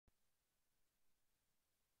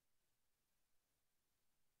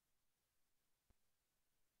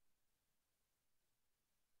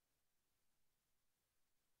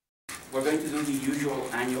We're going to do the usual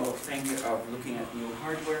annual thing of looking at new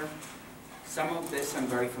hardware. Some of this I'm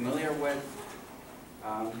very familiar with.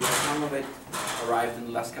 Some of it arrived in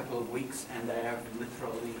the last couple of weeks and I have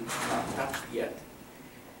literally not touched yet.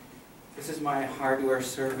 This is my hardware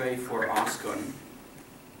survey for OSCON,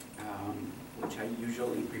 which I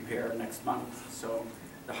usually prepare next month. So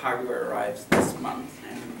the hardware arrives this month,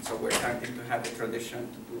 and so we're starting to have a tradition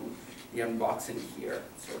to do the unboxing here,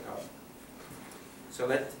 sort of. So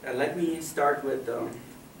let me start with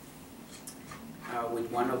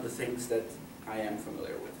one of the things that I am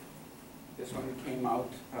familiar with. This one came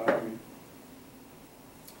out.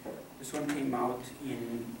 This one came out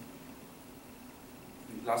in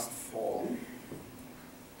last fall,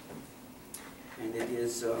 and it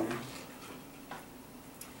is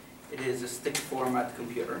a stick format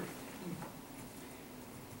computer.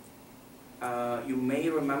 You may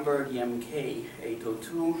remember the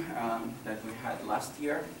MK802 that we had last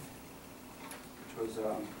year, which was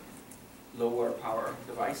a lower power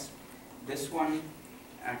device. This one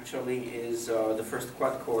actually is the first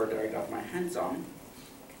quad core that I got my hands on,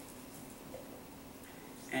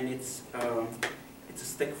 and it's a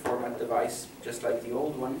stick format device, just like the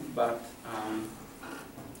old one, but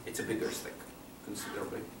it's a bigger stick,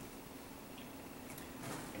 considerably.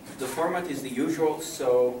 The format is the usual,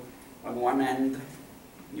 so on one end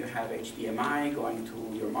you have HDMI going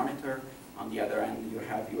to your monitor, on the other end you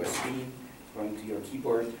have USB going to your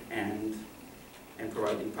keyboard and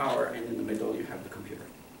providing power, and in the middle you have the computer.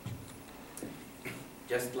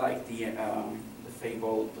 Just like the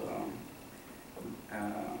fabled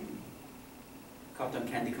cotton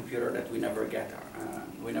candy computer that we never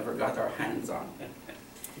got our hands on.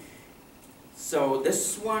 So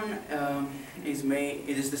this one is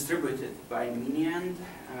distributed by Miniand,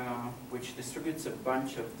 which distributes a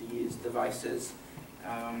bunch of these devices,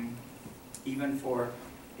 even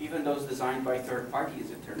those designed by third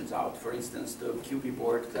parties, it turns out. For instance, the QB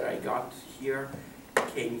board that I got here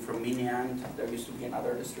came from Miniand. There used to be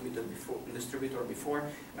another distributor before.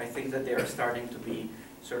 I think that they are starting to be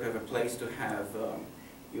sort of a place to have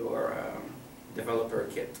your developer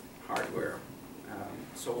kit hardware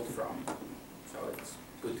sold from. So it's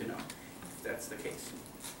good to know if that's the case.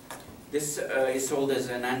 This is sold as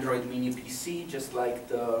an Android mini PC, just like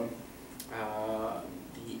the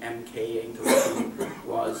MK802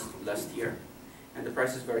 was last year. And the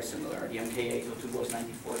price is very similar. The MK802 was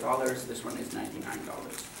 $94, this one is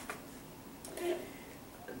 $99.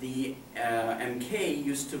 The MK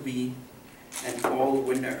used to be an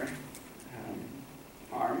all-winner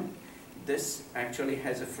ARM. This actually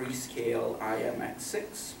has a Freescale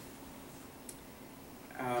IMX6.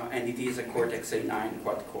 And it is a Cortex A9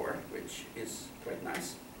 quad-core, which is quite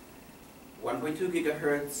nice. 1.2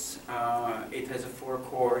 gigahertz. It has a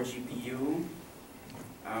 4-core GPU.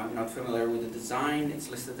 I'm not familiar with the design. It's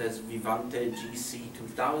listed as Vivante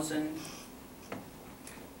GC2000.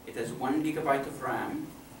 It has 1 gigabyte of RAM.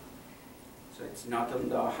 So it's not on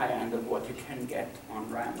the high end of what you can get on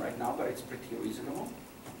RAM right now, but it's pretty reasonable.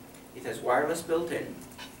 It has wireless built in.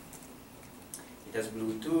 It has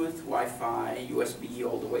Bluetooth, Wi-Fi, USB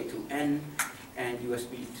all the way to N, and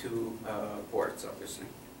USB 2 ports, obviously.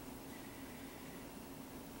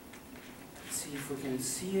 Let's see if we can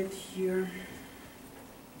see it here.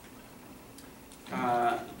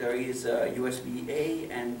 There is a USB-A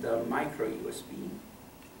and a micro USB. You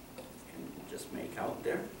can just make out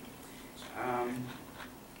there.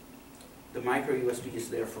 The micro USB is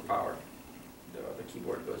there for power. The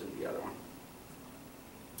keyboard goes in the other one.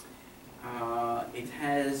 It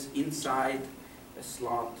has inside a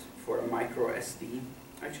slot for a micro SD.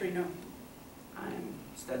 Actually, no. I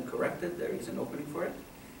stand corrected. There is an opening for it.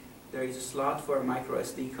 There is a slot for a micro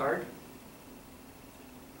SD card,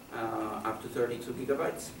 up to 32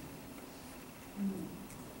 gigabytes.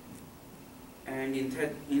 And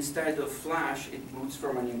instead of flash, it boots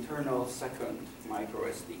from an internal second micro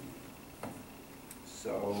SD.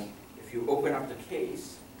 So if you open up the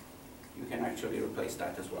case, you can actually replace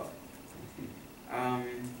that as well.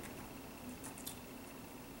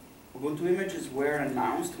 Ubuntu images were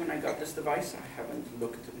announced when I got this device. I haven't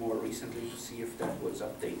looked more recently to see if that was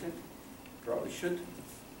updated. Probably should.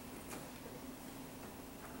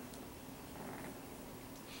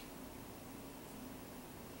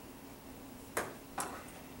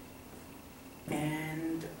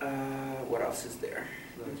 And what else is there?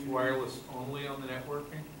 So it's wireless only on the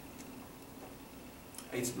networking?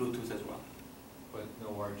 It's Bluetooth as well. But no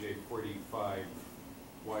RJ45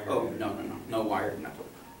 wired? Oh, no wired network.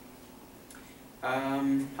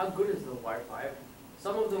 How good is the Wi-Fi?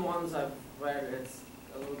 Some of the ones I've read, it's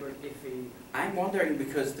a little bit iffy. I'm wondering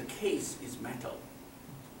because the case is metal.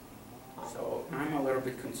 So I'm a little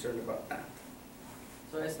bit concerned about that.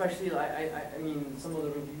 So especially, I mean, some of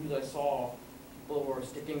the reviews I saw, people were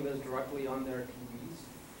sticking this directly on their TVs.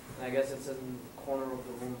 And I guess it's in the corner of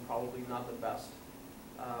the room, probably not the best,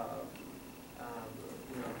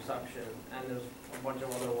 reception. And there's a bunch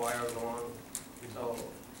of other wires along. So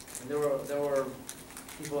and there were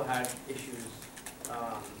people had issues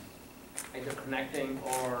either connecting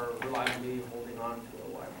or reliably holding on to a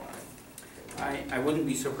Wi-Fi. I wouldn't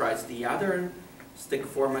be surprised. The other stick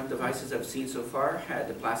format devices I've seen so far had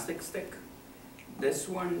a plastic stick. This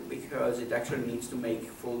one, because it actually needs to make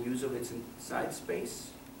full use of its inside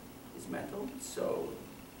space, is metal. So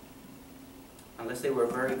unless they were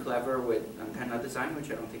very clever with antenna design, which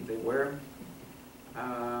I don't think they were,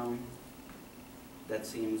 that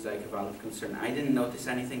seems like a valid concern. I didn't notice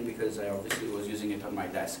anything because I obviously was using it on my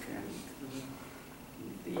desk, and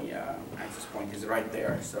the access point is right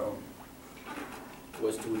there, so it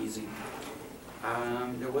was too easy.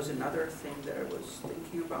 There was another thing that I was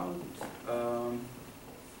thinking about.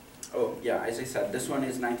 Oh yeah, as I said, this one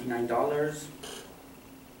is $99,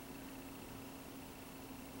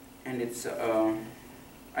 and it's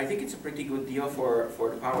I think it's a pretty good deal for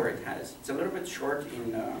the power it has. It's a little bit short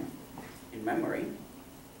in memory,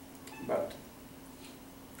 but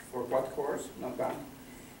for quad cores, not bad.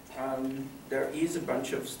 There is a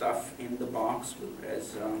bunch of stuff in the box,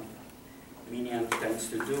 as Minion tends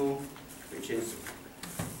to do, which is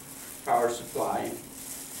power supply,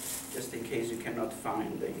 just in case you cannot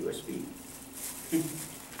find the USB.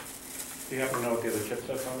 Do you happen to know what the other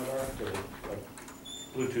chipsets on it are? The like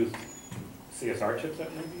Bluetooth CSR chipset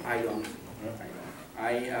maybe? I don't.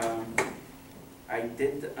 Yeah. I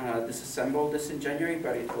did disassemble this in January,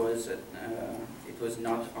 but it was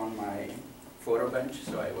not on my photo bench,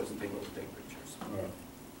 so I wasn't able to take pictures. Right.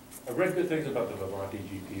 I've read good things about the Vivanti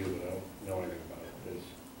GPU, but I don't know anything about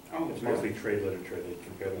it. It's mostly trade literature. They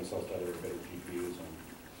compare themselves to other better GPUs. And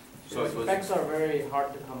So it was. Specs are very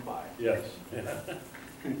hard to come by. yes. Yeah.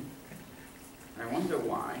 I wonder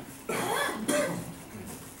why.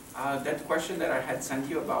 That question that I had sent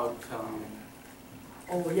you about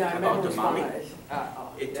Oh yeah, I about remember the Mali.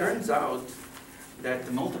 It turns out that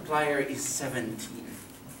the multiplier is 17.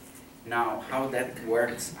 Now, how that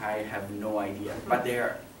works, I have no idea. But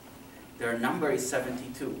their number is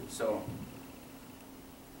 72, so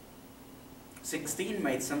 16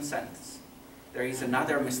 made some sense. There is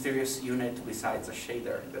another mysterious unit besides a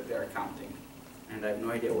shader that they're counting, and I have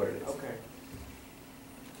no idea what it is. Okay.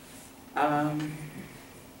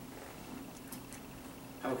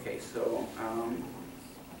 Okay, so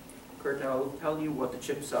Kurt, I'll tell you what the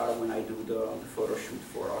chips are when I do the photo shoot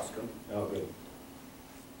for OSCON. Oh, good.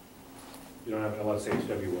 You don't have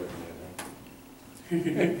LSHW working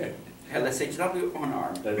yet, huh? LSHW on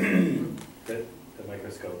ARM. The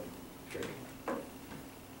microscope. Sure.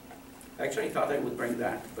 I actually thought I would bring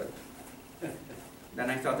that, but then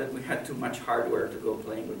I thought that we had too much hardware to go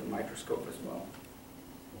playing with the microscope as well.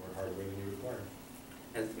 More hardware than you require.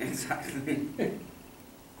 Exactly.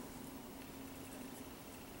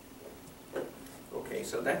 Okay,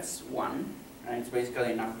 so that's one, and it's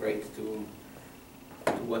basically an upgrade to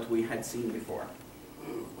what we had seen before.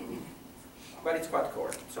 But it's quad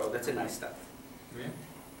core, so that's a nice step. Yeah.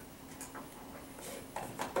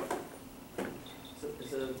 So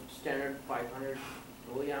is it a standard 500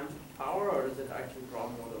 milliamp power, or does it actually draw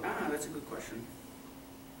more than that? That's a good question.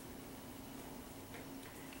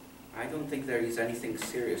 I don't think there is anything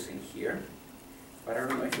serious in here, but I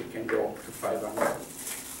don't know if it can go up to 500.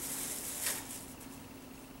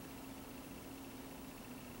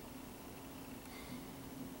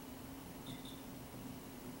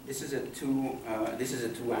 This is a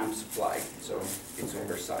 2 amp supply, so it's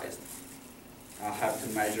oversized. I'll have to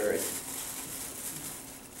measure it.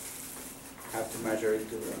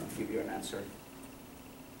 To give you an answer.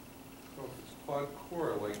 So if it's quad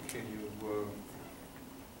core, like, can you,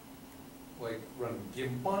 like, run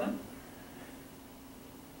GIMP on it?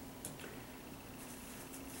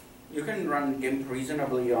 You can run GIMP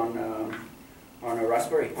reasonably on a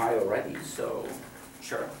Raspberry Pi already, so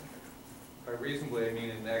sure. By reasonably, I mean,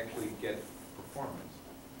 and actually get performance.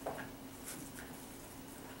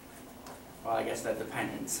 Well, I guess that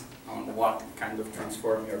depends on what kind of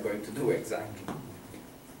transform you're going to do exactly. Now,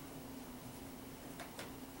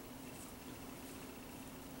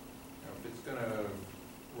 if it's gonna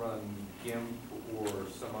run GIMP or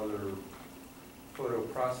some other photo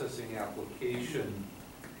processing application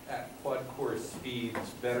at quad core speeds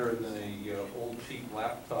better than a old cheap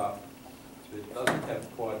laptop that doesn't have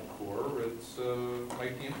quad core, it's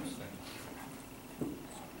might be interesting.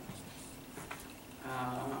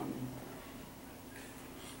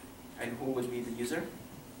 And who would be the user?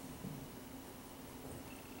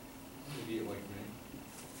 Idiot like me.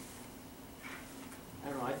 I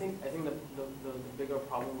don't know, I think the bigger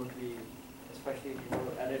problem would be, especially if you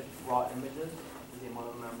want to edit raw images, is the amount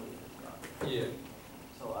of memory it's got. Yeah.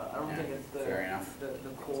 So I don't think it's Fair enough. the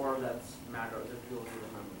core that's matters, it's really the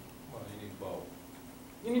memory. Well, you need both.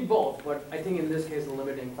 You need both, but I think in this case, the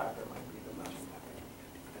limiting factor might be the memory.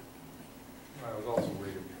 I was also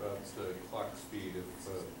worried about the clock speed, if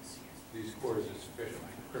these cores are sufficiently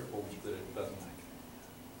crippled that it doesn't.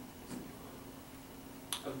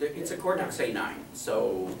 It's a Cortex A9,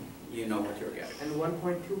 so you know what you're getting. And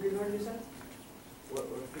 1.2 gigahertz, you said? What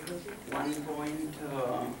frequency?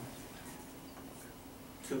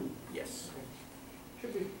 1.2, yes.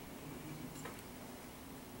 Should be.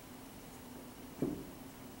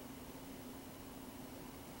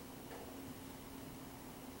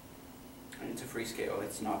 And it's a free scale.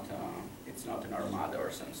 It's not an Armada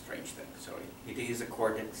or some strange thing. So it is a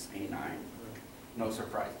Cortex A9. No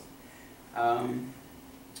surprise.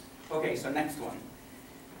 Okay, so next one.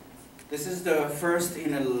 This is the first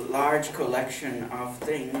in a large collection of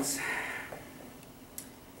things.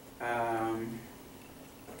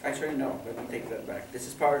 Actually, no, let me take that back. This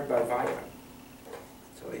is powered by VIA.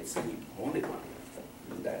 So it's the only one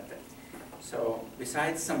in that thing. So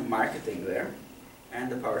besides some marketing there and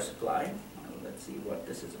the power supply, let's see what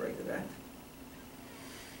this is rated at.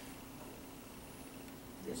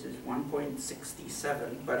 This is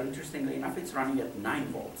 1.67, but interestingly enough, it's running at 9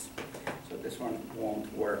 volts. So this one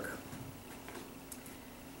won't work.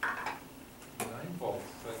 9 volts,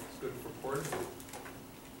 that's good for portable.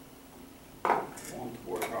 Won't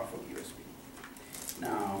work off of USB.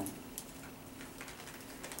 Now,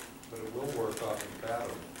 But it will work off of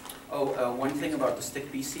battery. oh, one thing about the Stick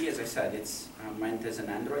PC, as I said, it's meant as an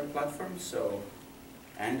Android platform, so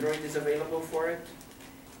Android is available for it,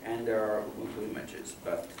 and there are Ubuntu images,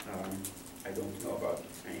 but I don't know about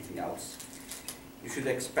anything else. You should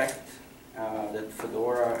expect that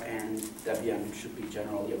Fedora and Debian should be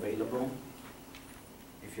generally available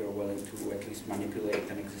if you're willing to at least manipulate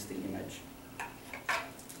an existing image.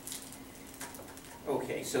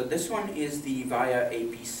 Okay, so this one is the VIA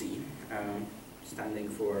APC, standing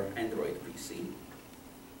for Android PC.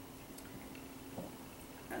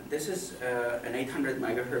 And this is an 800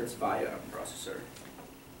 megahertz VIA processor.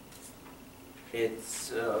 It's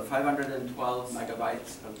 512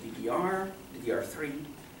 megabytes of DDR, DDR3,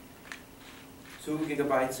 2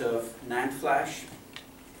 gigabytes of NAND flash,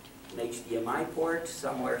 an HDMI port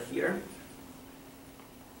somewhere here,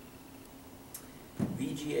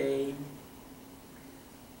 VGA,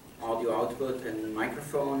 audio output and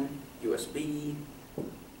microphone, USB,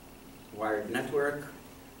 wired network,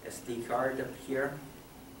 SD card up here,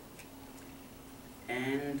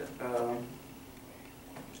 and Is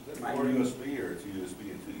that 4 USB or 2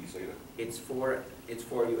 USB and 2 SATA? it's four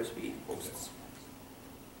USB hosts.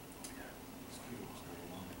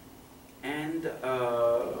 And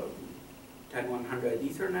 10100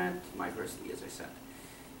 Ethernet, micro SD, as I said.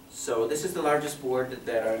 So this is the largest board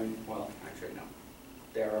that I'm, well, actually no.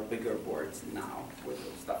 There are bigger boards now with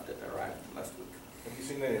the stuff that arrived last week. Have you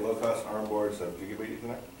seen any low-cost ARM boards that have gigabit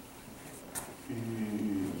Ethernet?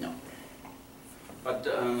 No. But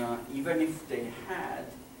even if they had,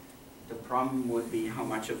 the problem would be how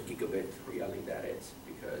much of gigabit really that is,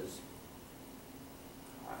 because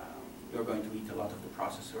you're going to eat a lot of the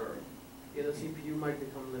processor. Yeah, the CPU might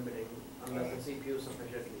become limiting unless the CPU is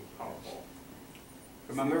sufficiently powerful.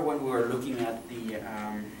 Remember when we were looking at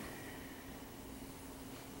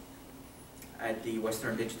the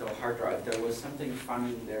Western Digital hard drive, there was something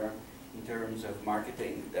funny there in terms of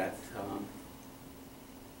marketing that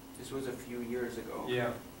this was a few years ago.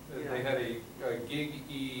 Yeah, they had a gig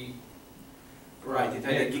E. Right, it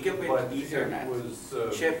had a gigabit but Ethernet it was,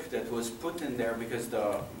 chip that was put in there because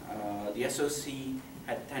the SoC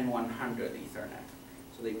had 10100 Ethernet.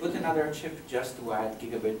 So they put another chip just to add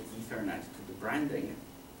gigabit Ethernet to the branding.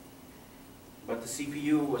 But the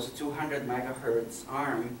CPU was a 200 megahertz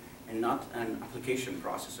ARM and not an application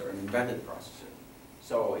processor, an embedded processor.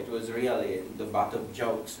 So it was really the butt of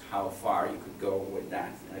jokes how far you could go with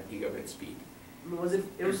that at gigabit speed. I mean,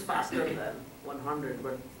 it was faster than 100,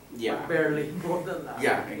 but Yeah. barely more than that.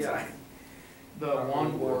 Yeah, exactly. The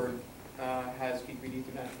WAN board has gigabit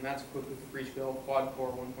Ethernet, and that's equipped with a Freescale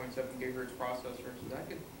quad-core 1.7 gigahertz processor. So that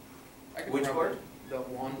could. Which board? The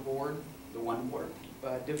WAN board. The one board.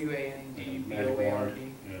 WAND-BOARD.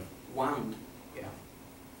 Yeah. Wound. Yeah.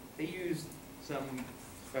 They use some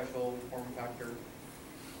special form factor.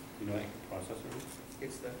 You know, like processor?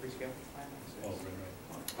 It's the Freescale. Oh,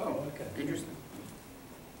 right. Oh, okay. interesting.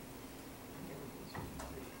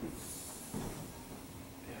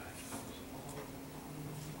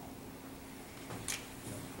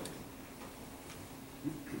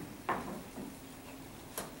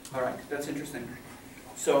 that's interesting.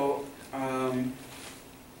 So,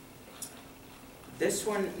 this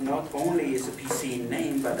one not only is a PC in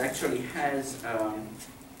name, but actually has a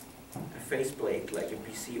faceplate like a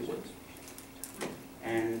PC would.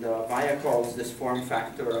 And VIA calls this form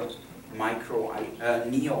factor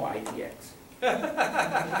Neo ITX.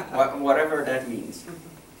 Whatever that means.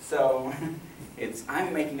 So,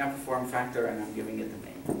 I'm making up a form factor and I'm giving it a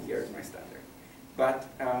name. Here's my standard. But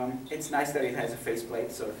it's nice that it has a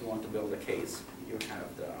faceplate, so if you want to build a case, you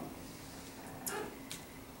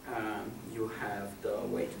have the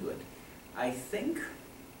way to do it. I think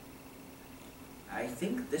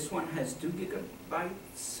this one has 2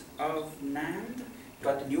 gigabytes of NAND,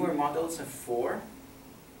 but the newer models have 4.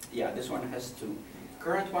 Yeah, this one has 2.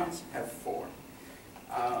 Current ones have 4.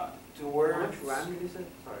 Towards How much RAM did you say?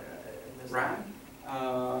 Sorry, I missed RAM?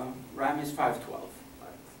 RAM is 512.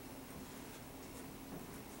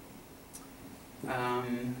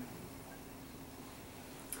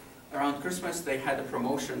 Around Christmas they had a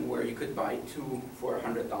promotion where you could buy 2 for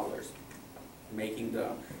 $100, making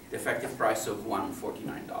the effective price of one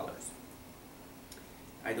 $49.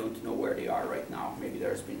 I don't know where they are right now. Maybe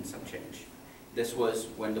there's been some change. This was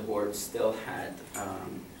when the board still had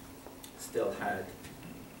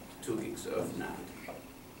 2 gigs of NAND.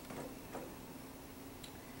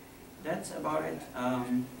 That's about it.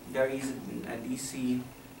 There is a DC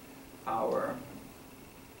power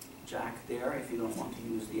jack there if you don't want to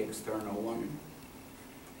use the external one.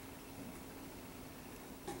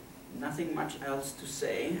 Nothing much else to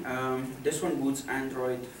say. This one boots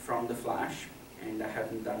Android from the flash, and I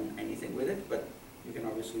haven't done anything with it, but you can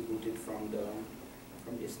obviously boot it from the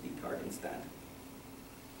SD card instead.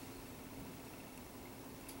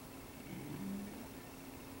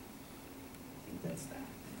 I think that's that.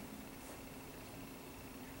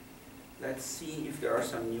 Let's see if there are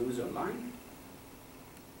some news online.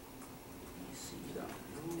 Let me see the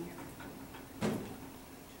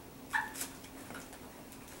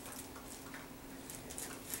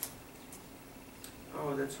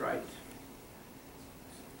Oh, that's right.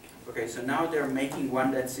 Okay, so now they're making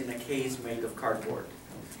one that's in a case made of cardboard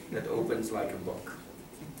that opens like a book.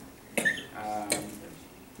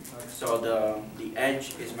 So the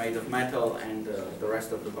edge is made of metal and the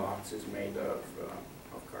rest of the box is made of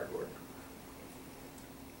cardboard.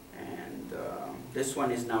 And this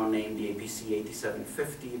one is now named the APC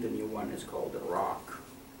 8750. The new one is called the Rock.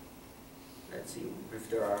 Let's see if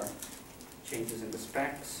there are changes in the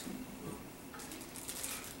specs.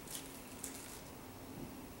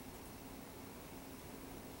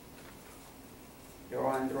 There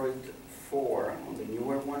are Android 4 on the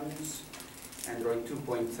newer ones, Android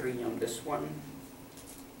 2.3 on this one.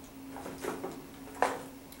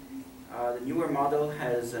 The newer model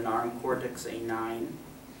has an ARM Cortex-A9,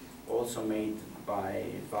 also made by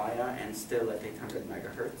VIA and still at 800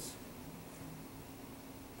 megahertz.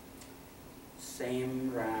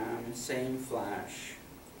 Same RAM, same flash,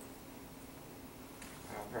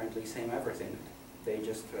 apparently same everything. They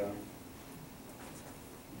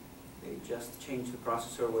just changed the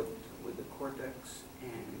processor with the Cortex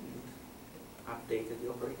and updated the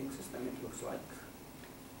operating system, it looks like.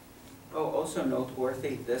 Oh, also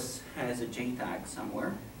noteworthy, this has a JTAG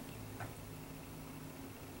somewhere.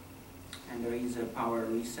 And there is a power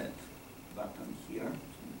reset button here,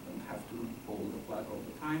 so you don't have to pull the plug all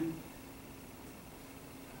the time.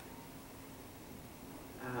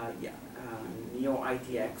 Neo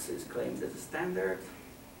ITX is claimed as a standard.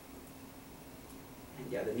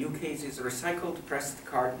 And yeah, the new case is recycled pressed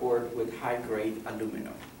cardboard with high-grade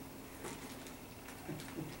aluminum.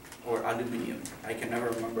 Or aluminium. I can never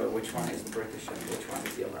remember which one is the British and which one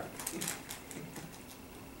is the American.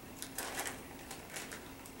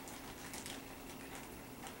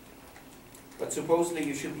 But supposedly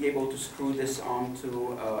you should be able to screw this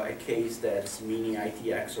onto a case that's mini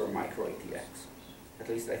ITX or micro ITX. At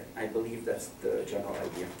least I believe that's the general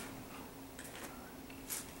idea.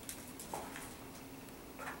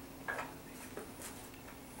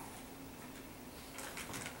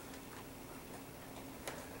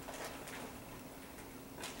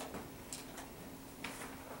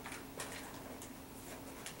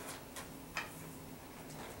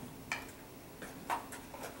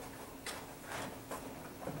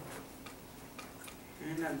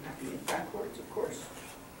 And I'm packing it backwards, of course.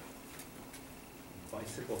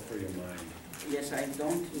 Bicycle for your mind. Yes, I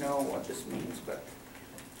don't know what this means, but...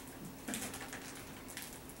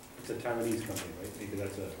 It's a Taiwanese company, right? Maybe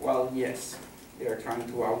that's a... Well, yes. They're trying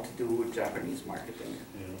to outdo Japanese marketing.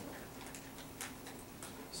 Yeah.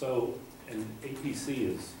 So, and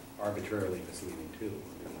APC is arbitrarily misleading too.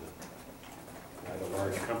 I had a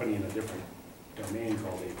large company in a different domain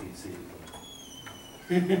called APC.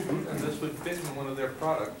 And this would fit in one of their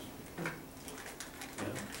products.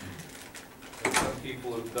 That some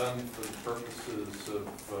people have done for the purposes of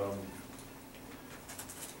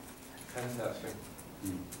pen testing.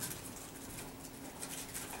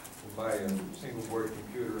 We'll buy a single board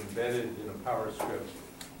computer embedded in a power script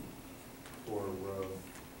for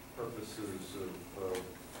purposes of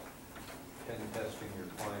pen testing your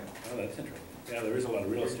client. Oh, that's interesting. Yeah, there is a lot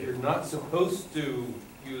of real estate. You're not supposed to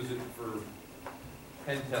use it for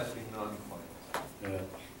pen testing non-clients. Yeah.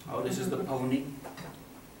 Oh, this is the Pony.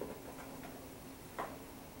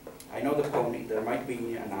 I know the Pony. There might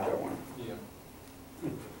be another one. Yeah.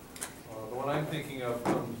 The one I'm thinking of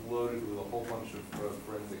comes loaded with a whole bunch of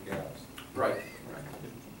forensic apps. Right.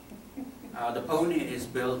 The Pony is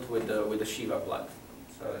built with the Shiva plug.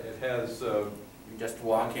 So It has you just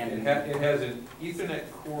walk in. It has an Ethernet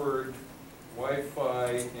cord,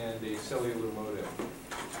 Wi-Fi, and a cellular modem.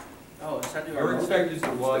 Oh, it's cellular. You're modem. expected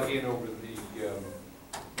to log in over the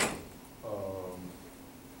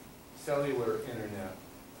cellular internet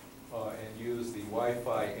and use the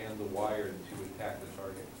Wi-Fi and the wired to attack the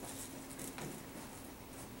target.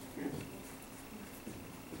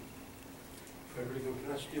 Federico,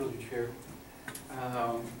 can I steal your chair?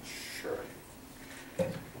 Sure.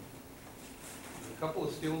 There's a couple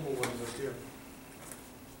of stealable ones up here.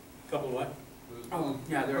 Couple of what? Oh,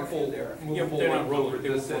 yeah, there are a few couple there. movable they're not ones rolled, over they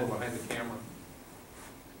this won't end roll. behind the camera.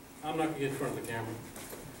 I'm not gonna get in front of the camera.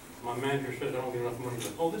 My manager says I don't get enough money,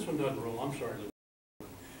 but, oh, this one doesn't roll, I'm sorry.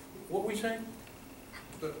 What we saying?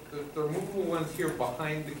 The movable ones here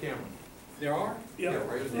behind the camera. There are? Right.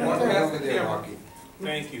 Yeah. One past the camera.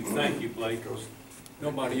 Thank you, Blake, 'cause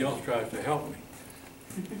nobody else tries to help me.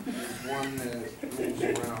 One that moves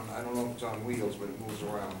around, I don't know if it's on wheels, but it moves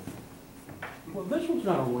around. Well, this one's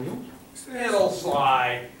not on wheels. It'll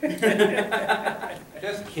slide.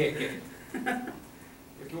 Just kick it.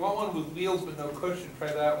 If you want one with wheels but no cushion,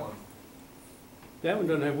 try that one. That one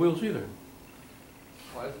doesn't have wheels either.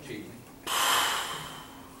 Well, that's cheap.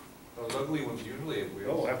 Those ugly ones usually have Oh,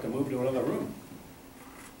 wheels. we'll have to move to another room.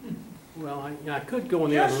 Well, I could go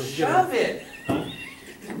in the other room. Just shove it.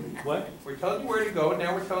 What? We're telling you where to go, and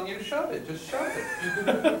now we're telling you to shove it. Just shove it.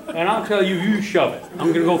 And I'll tell you, you shove it.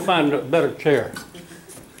 I'm gonna go find a better chair.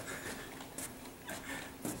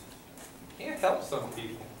 Can't help some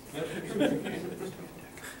people.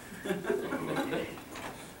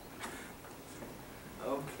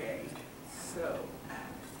 Okay, so,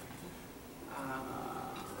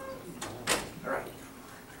 all right.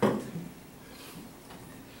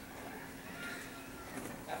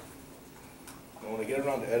 When I get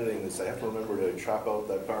around to editing this, I have to remember to chop out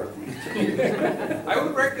that part. I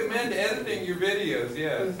would recommend editing your videos,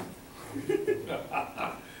 yes.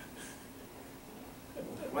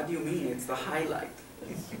 What do you mean? It's the highlight.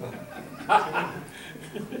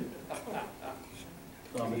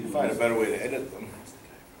 You find a better way to edit them.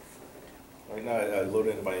 Right now, I load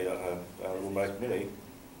into my Mac Mini,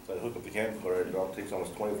 so I hook up the camcorder. It takes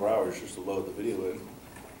almost 24 hours just to load the video in.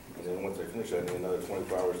 And then once I finish that, I need another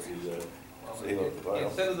 24 hours to save up the file.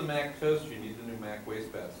 Instead of the Mac Toast, you need the new Mac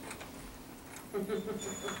Wastebasket.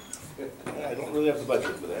 I don't really have the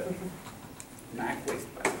budget for that. Mac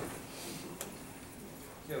wastebasket.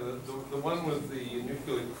 Yeah, the one with the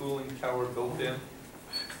nuclear cooling tower built in.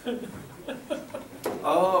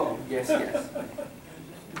 Oh, yes.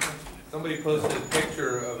 Somebody posted a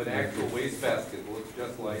picture of an actual wastebasket that looks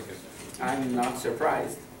just like it. I'm not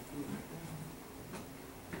surprised.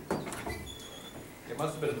 It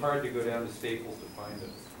must have been hard to go down to Staples to find it.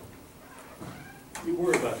 You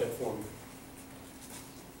worry about that for me.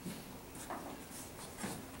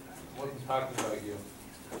 I wasn't talking about you.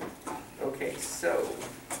 Okay, so,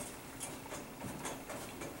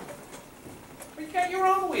 You got your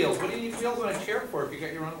own wheels. What do you need wheels on a chair for if you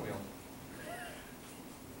got your own wheel?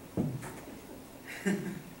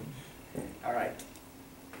 all right.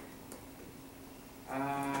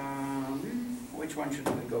 Which one should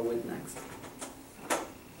we go with next?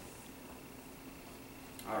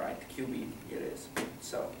 All right, QB, it is.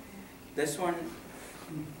 So, this one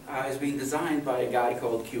is being designed by a guy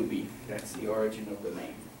called QB. That's the origin of the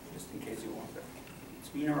name, just in case you wonder. It's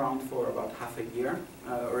been around for about half a year.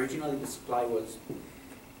 Originally, the supply was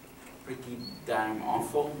pretty damn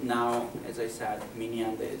awful. Now, as I said,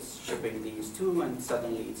 Miniand is shipping these too, and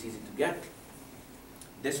suddenly it's easy to get.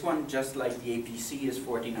 This one, just like the APC, is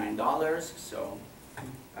 $49, so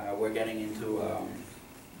we're getting into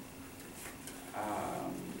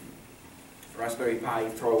Raspberry Pi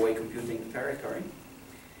throwaway computing territory.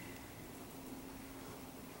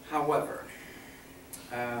 However,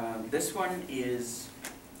 this one is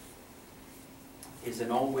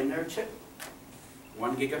an all-winner chip.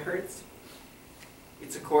 1 gigahertz.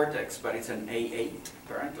 It's a Cortex, but it's an A8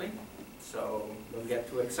 apparently, so don't get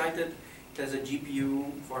too excited. It has a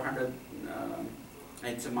GPU 400,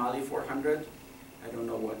 it's a Mali 400. I don't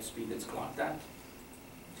know what speed it's clocked at.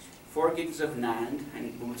 4 gigs of NAND, and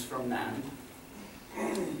it boots from NAND.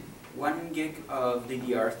 1 gig of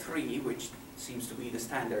DDR3, which seems to be the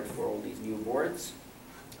standard for all these new boards.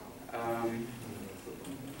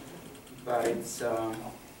 But it's,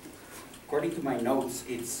 according to my notes,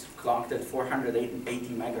 it's clocked at 480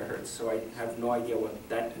 megahertz, so I have no idea what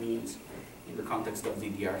that means in the context of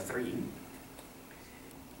DDR3.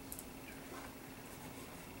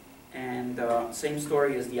 And same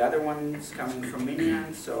story as the other ones coming from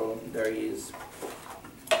Minion, so there is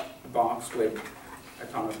a box with a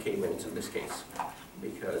ton of cables in this case,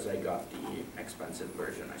 because I got the expensive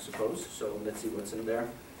version, I suppose. So let's see what's in there.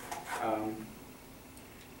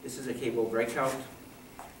 This is a cable breakout.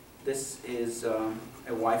 This is a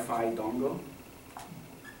Wi-Fi dongle.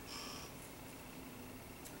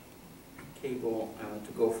 Cable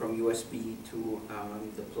to go from USB to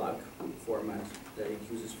the plug format that it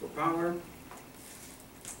uses for power.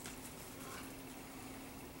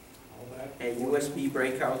 A USB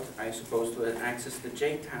breakout, I suppose, to access the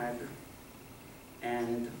JTAG.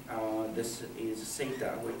 And this is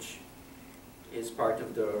SATA, which is part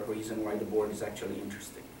of the reason why the board is actually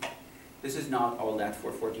interesting. This is not all that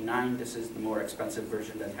for $49. This is the more expensive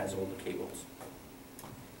version that has all the cables.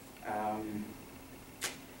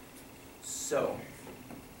 So,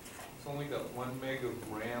 It's only got 1 meg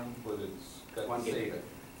of RAM, but it's got 1 gig. SATA.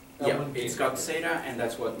 Yeah, 1 it's gig. got SATA, and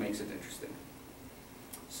that's what makes it interesting.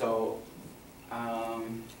 So, I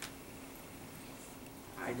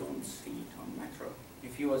don't see it on Metro.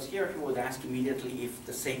 If he was here, he would ask immediately if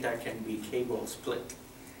the SATA can be cable split.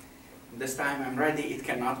 This time I'm ready, it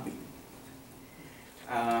cannot be.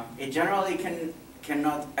 It generally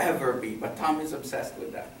cannot ever be, but Tom is obsessed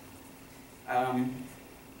with that.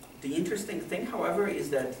 The interesting thing, however,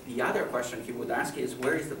 is that the other question he would ask is,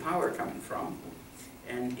 where is the power coming from?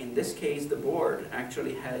 And in this case, the board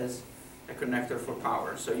actually has a connector for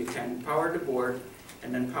power. So you can power the board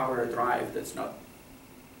and then power a drive that's not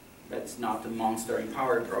a monster in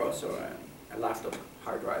power draw, so a laptop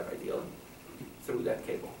hard drive ideally, through that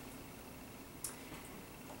cable.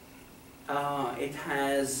 It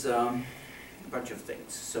has a bunch of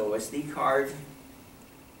things. So SD card,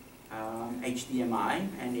 HDMI,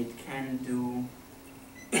 and it can do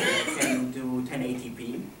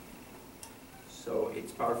 1080p. So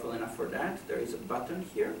it's powerful enough for that. There is a button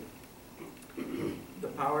here. The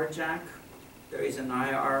power jack. There is an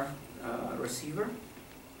IR receiver.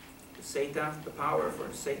 The SATA, the power for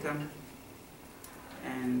SATA.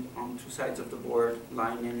 And on 2 sides of the board,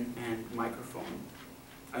 line in and microphone.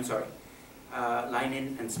 I'm sorry, line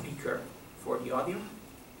in and speaker for the audio.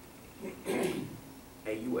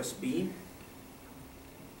 A USB.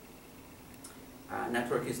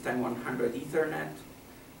 Network is 10100 Ethernet.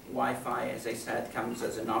 Wi-Fi, as I said, comes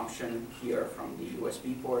as an option here from the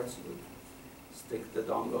USB ports. You would stick the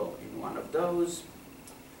dongle in one of those.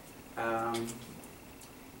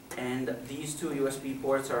 And these 2 USB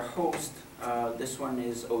ports are host. This one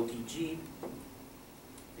is OTG,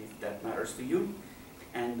 if that matters to you.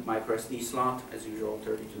 And micro SD slot, as usual,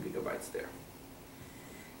 32 gigabytes there.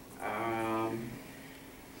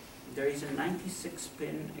 There is a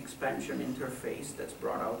 96-pin expansion interface that's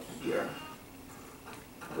brought out here,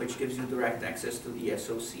 which gives you direct access to the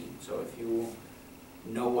SoC. So if you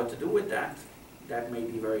know what to do with that, that may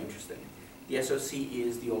be very interesting. The SoC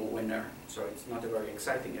is the old winner, so it's not a very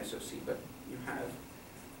exciting SoC, but you have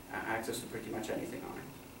access to pretty much anything on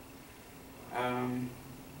it.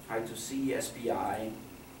 I2C, SPI,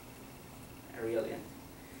 really.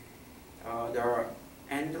 There are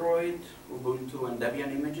Android, Ubuntu, and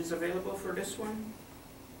Debian images available for this one.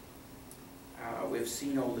 We've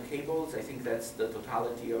seen all the cables. I think that's the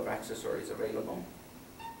totality of accessories available.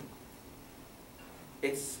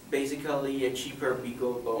 It's basically a cheaper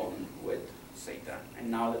BeagleBone with SATA. And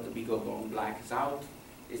now that the BeagleBone Black is out,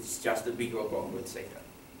 it's just a BeagleBone with SATA.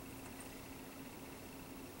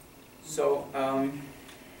 So,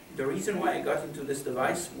 the reason why I got into this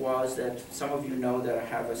device was that some of you know that I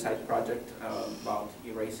have a side project about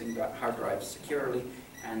erasing hard drives securely,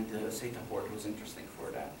 and the SATA port was interesting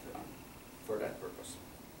for that purpose.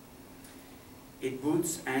 It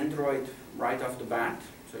boots Android right off the bat,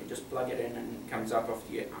 so you just plug it in and it comes up of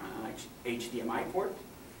the HDMI port.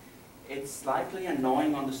 It's slightly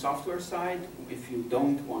annoying on the software side if you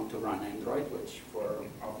don't want to run Android, which for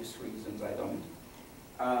obvious reasons I don't.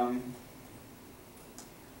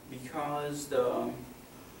 Because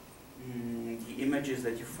the images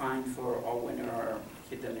that you find for OWinner are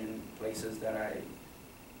hidden in places that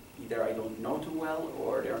either I don't know too well,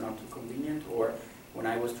 or they're not too convenient, or when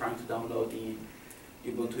I was trying to download the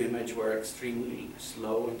Ubuntu image were extremely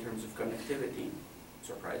slow in terms of connectivity,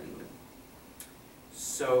 surprisingly.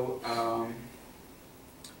 So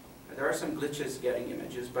there are some glitches getting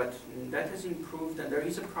images, but that has improved, and there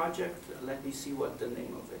is a project. Let me see what the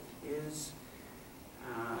name of it is.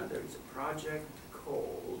 There is a project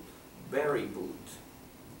called Berryboot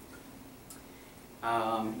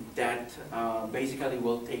that basically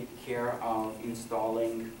will take care of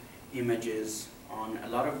installing images on a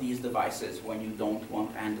lot of these devices when you don't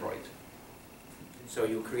want Android. So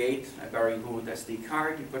you create a Berryboot SD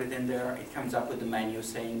card, you put it in there, it comes up with the menu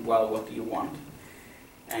saying, well, what do you want?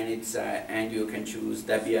 And it's and you can choose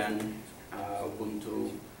Debian,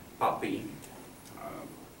 Ubuntu, Puppy,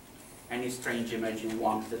 any strange image you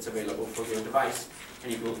want that's available for your device,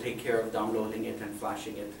 and it will take care of downloading it and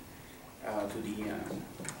flashing it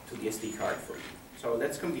to the SD card for you. So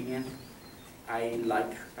that's convenient. I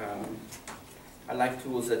like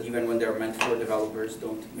tools that even when they're meant for developers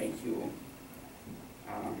don't make you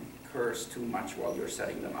curse too much while you're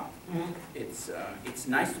setting them up. It's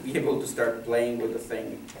nice to be able to start playing with the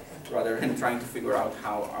thing rather than trying to figure out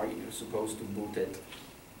how are you supposed to boot it.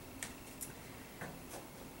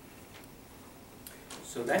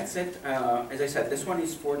 So that's it. As I said, this one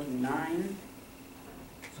is 49,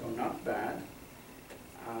 so not bad.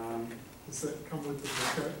 Does that come with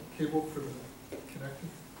the cable for the connector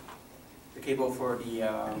The cable for the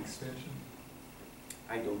extension?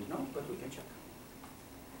 I don't know, but we can check.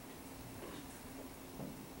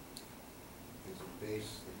 There's a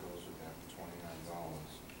base that goes with that for $29.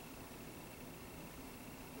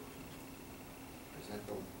 Is that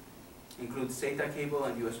the, Includes SATA cable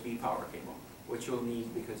and USB power cable, which you'll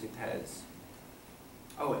need because it has,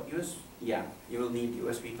 you will need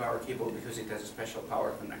USB power cable because it has a special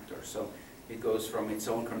power connector. So it goes from its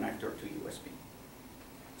own connector to USB.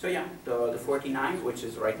 So yeah, the 49, which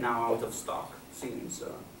is right now out of stock, seems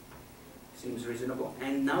reasonable.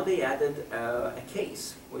 And now they added a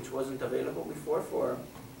case, which wasn't available before, for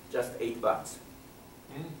just $8.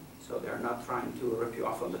 So they're not trying to rip you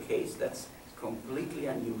off on the case. That's completely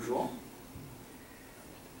unusual.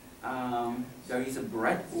 There is a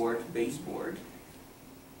breadboard baseboard,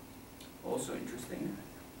 also interesting.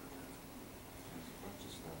 bunch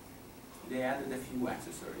of stuff. They added a few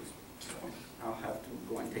accessories, so I'll have to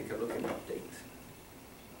go and take a look and update.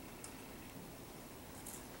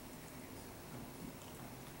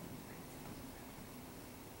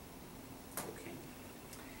 Okay.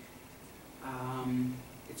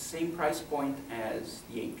 It's same price point as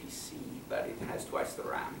the APC, but it has twice the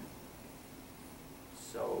RAM.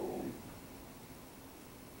 So,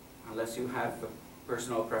 unless you have a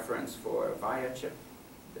personal preference for a VIA chip,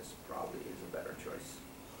 this probably is a better choice.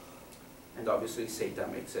 And obviously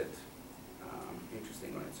SATA makes it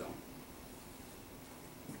interesting on its own.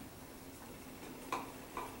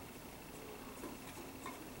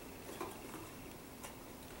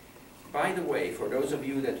 By the way, for those of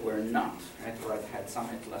you that were not at Red Hat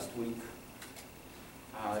Summit last week,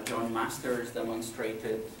 John Masters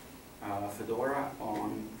demonstrated Fedora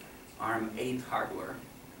on ARM8 hardware,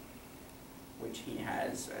 which he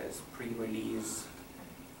has as pre-release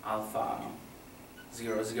Alpha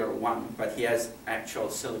 001, but he has actual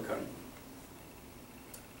silicon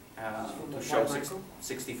to show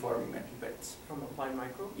 64 bits. From Applied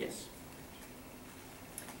Micro? Yes.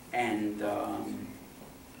 And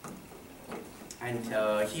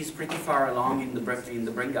he's pretty far along in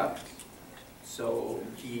the bring up, so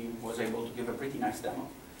he was able to give a pretty nice demo.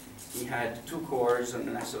 He had 2 cores on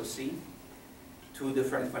an SoC, 2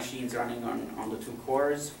 different machines running on the 2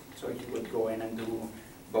 cores, so he would go in and do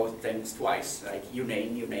both things twice, like you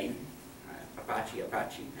name, Apache,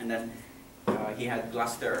 and then he had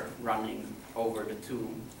Gluster running over the 2,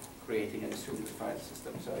 creating a distributed file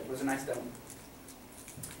system, so it was a nice demo.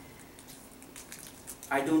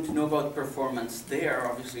 I don't know about performance there,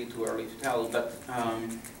 obviously too early to tell, but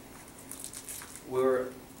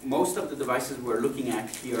most of the devices we're looking at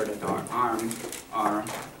here that are ARM are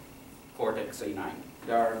Cortex A9.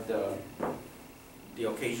 There are the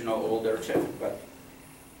occasional older chip, but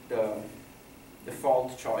the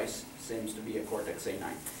default choice seems to be a Cortex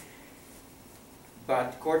A9.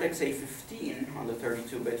 But Cortex A15 on the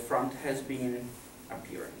 32-bit front has been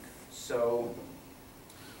appearing. So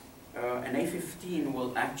an A15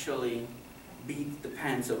 will actually beat the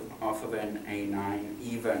pants off of an A9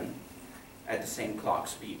 even at the same clock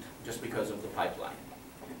speed, just because of the pipeline.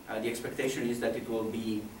 The expectation is that it will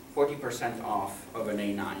be 40% off of an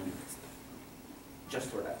A9, just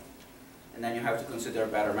for that. And then you have to consider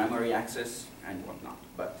better memory access and whatnot.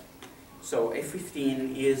 But so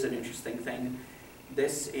A15 is an interesting thing.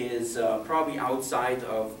 This is probably outside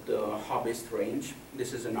of the hobbyist range.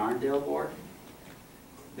 This is an Arndale board.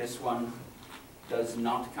 This one does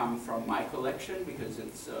not come from my collection because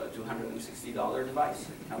it's a $260 device.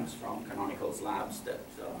 It comes from Canonical's Labs that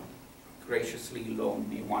graciously loaned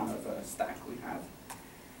me one of a stack we have.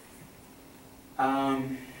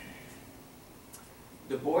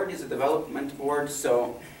 The board is a development board,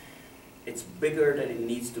 so it's bigger than it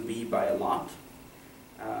needs to be by a lot.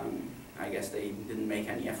 I guess they didn't make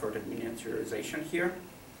any effort at miniaturization here.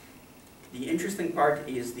 The interesting part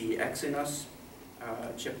is the Exynos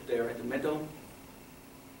chip there in the middle.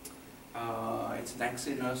 It's an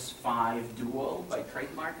Exynos 5 Dual by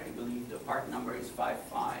trademark. I believe the part number is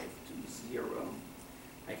 5520.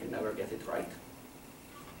 I can never get it right.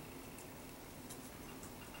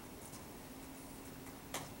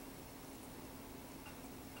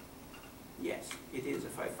 Yes, it is a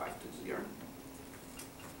 5520.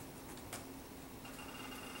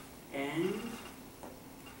 And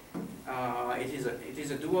it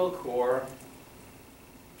is a dual core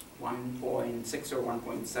 1.6 or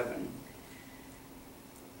 1.7.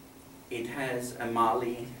 It has a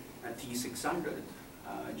Mali T600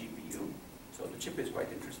 GPU, so the chip is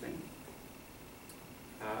quite interesting.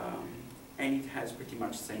 And it has pretty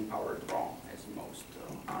much the same power draw as most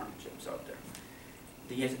ARM chips out there.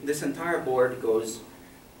 This entire board goes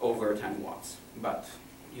over 10 watts, but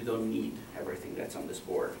you don't need everything that's on this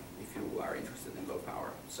board if you are interested in low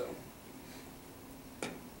power. So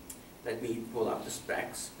let me pull up the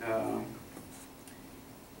specs.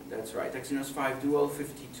 That's right, Exynos 5 Dual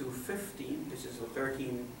 5250. This is a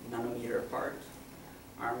 13 nanometer part.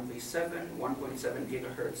 ARM v7, 1.7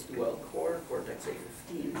 gigahertz dual core, Cortex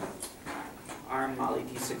A15. ARM Mali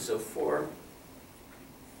T604.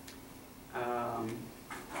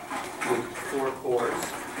 With 4 cores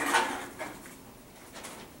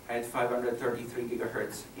at 533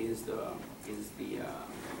 gigahertz is the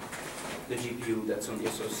GPU that's on the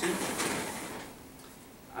SoC.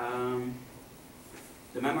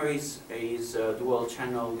 The memory is dual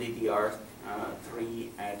channel DDR3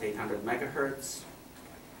 at 800 megahertz,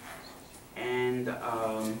 and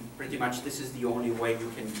pretty much this is the only way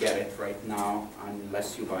you can get it right now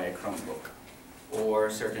unless you buy a Chromebook or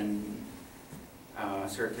certain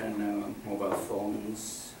mobile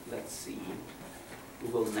phones. Let's see,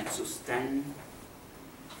 Google Nexus 10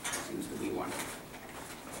 seems to be one.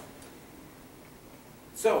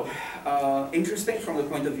 So, interesting from the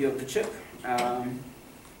point of view of the chip.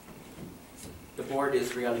 The board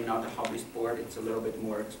is really not a hobbyist board. It's a little bit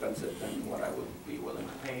more expensive than what I would be willing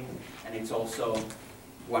to pay. And it's also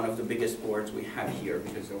one of the biggest boards we have here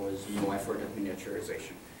because there was no effort at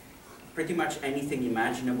miniaturization. Pretty much anything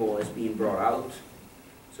imaginable is being brought out.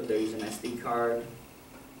 So there is an SD card.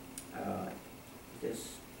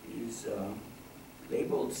 This is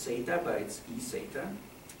labeled SATA, but it's eSATA.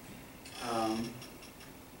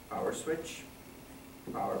 Power switch,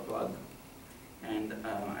 power plug, and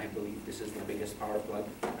I believe this is the biggest power plug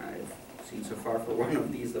I've seen so far for one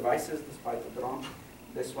of these devices, despite the draw.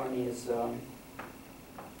 This one is,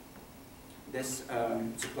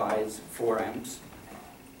 supplies 4 amps,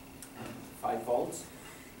 5 volts.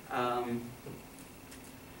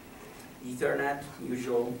 Ethernet,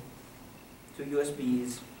 usual, 2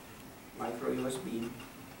 USBs, micro USB,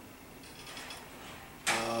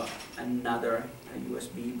 another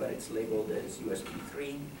USB, but it's labeled as USB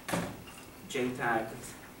 3, JTAG,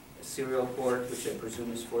 a serial port, which I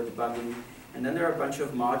presume is for debugging, and then there are a bunch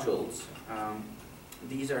of modules.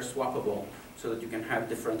 These are swappable, so that you can have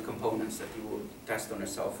different components that you would test on a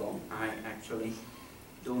cell phone. I actually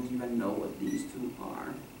don't even know what these two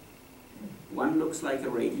are. One looks like a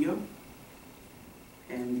radio,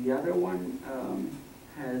 and the other one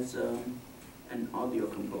has an audio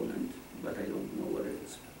component, but I don't know what it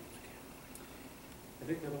is. I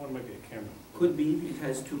think the other one might be a camera. Could be. It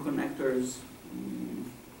has 2 connectors.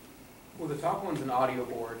 Well, the top one's an audio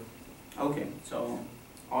board. Okay, so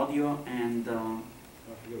audio and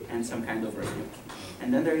some kind of radio.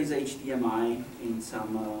 And then there is HDMI in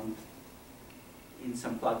some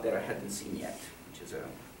plug that I hadn't seen yet, which is a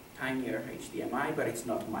tinier HDMI, but it's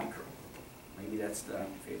not micro. Maybe that's the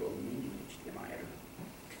fabled mini HDMI. I don't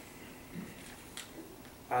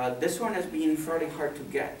know. This one has been fairly hard to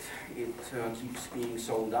get. It keeps being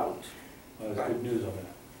sold out. There's good news on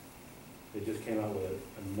that. They just came out with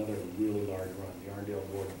another really large run, the Arndale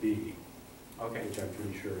Board B, Okay. which I'm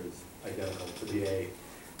pretty sure is identical to the A.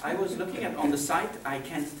 I was looking at on the site. I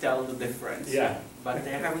can't tell the difference. Yeah. But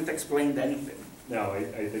they haven't explained anything. No, I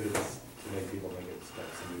think it's to make people think it's got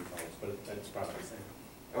some new colors, but it's probably the same.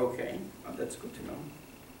 Okay, well, that's good to know.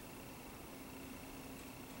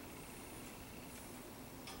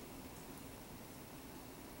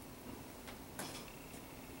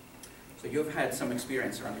 So you've had some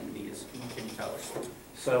experience running these, can you tell us?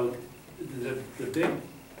 So the big,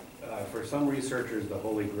 for some researchers, the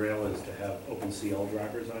holy grail is to have OpenCL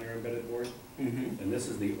drivers on your embedded board. Mm-hmm. And this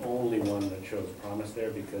is the only one that shows promise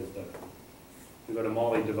there, because if you go to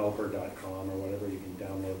mollydeveloper.com or whatever, you can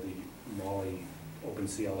download the Molly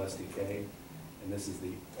OpenCL SDK, and this is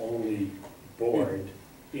the only board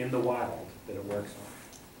in the wild that it works on.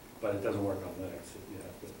 But it doesn't work on Linux.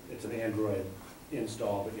 It's an Android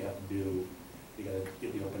install that you have to do. You gotta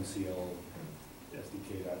get the OpenCL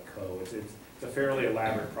SDK.co. It's a fairly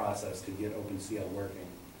elaborate process to get OpenCL working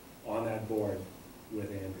on that board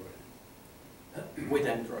with Android. With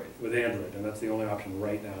Android? With Android, and that's the only option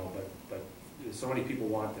right now, but so many people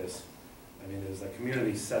want this. I mean, there's a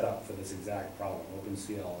community set up for this exact problem,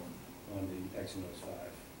 OpenCL on the Exynos 5.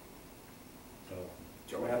 So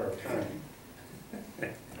it's a matter of time.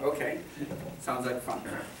 Okay, sounds like fun.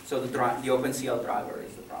 So the OpenCL driver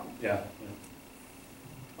is the problem. Yeah.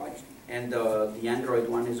 Right. And the Android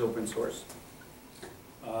one is open source?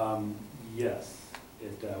 Yes.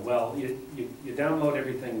 Well, you download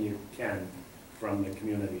everything you can from the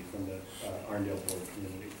community, from the Arndale board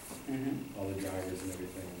community. Mm-hmm. All the drivers and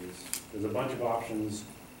everything. There's a bunch of options.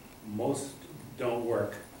 Most don't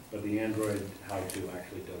work, but the Android how-to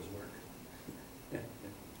actually does work.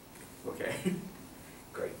 Okay,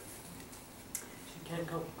 great. You can't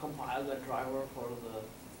compile the driver for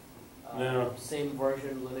the No. same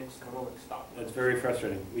version Linux kernel like stock. It's very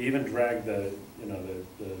frustrating. We even dragged the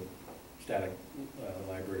static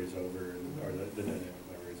libraries over, or the dynamic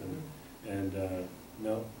libraries, and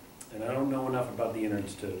no. And I don't know enough about the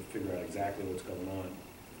innards to figure out exactly what's going on.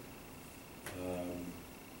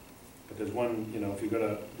 But there's one, if you go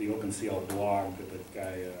to the OpenCL blog that the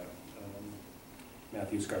guy,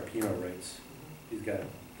 Matthew Scarpino writes, he's got,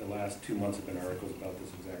 the last 2 months have been articles about this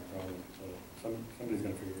exact problem, so somebody's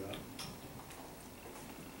gonna figure it out.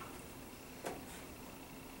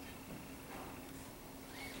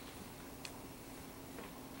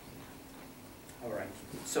 All right,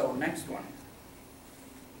 so next one.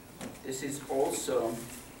 This is also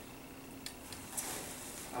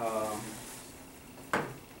a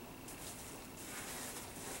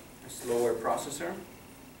slower processor,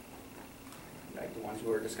 like the ones we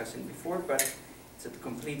were discussing before, but it's at the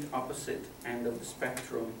complete opposite end of the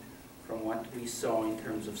spectrum from what we saw in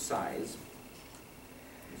terms of size.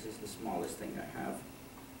 This is the smallest thing I have.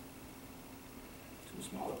 Too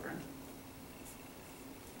small apparently.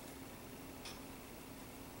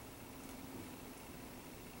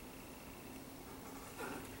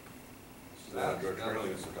 George Carlin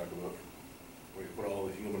used to talk about, where you put all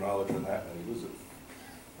the human knowledge in that and you lose it.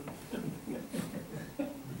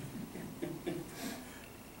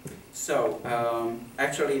 So,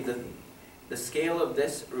 actually the scale of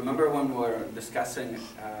this, remember when we were discussing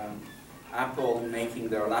Apple making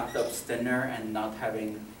their laptops thinner and not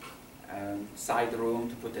having side room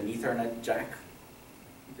to put an Ethernet jack?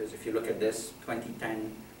 Because if you look at this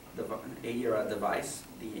 2010 era device,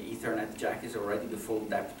 the Ethernet jack is already the full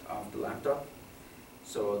depth of the laptop.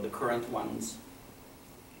 So the current ones,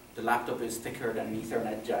 the laptop is thicker than an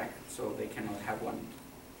Ethernet jack, so they cannot have one.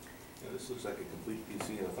 Yeah, this looks like a complete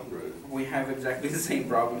PC and a thumb drive. We have exactly the same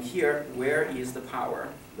problem here. Where is the power?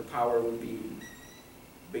 The power would be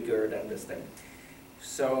bigger than this thing.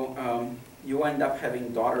 So you end up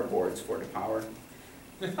having daughter boards for the power.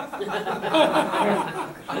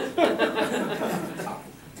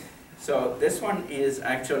 So this one is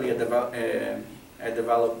actually a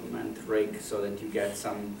development rig so that you get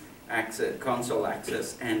some console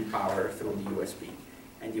access and power through the USB.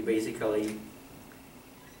 And you basically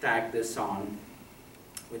tag this on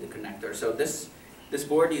with the connector. So this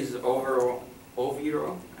board is Oviro,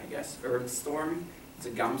 I guess, Earthstorm. It's a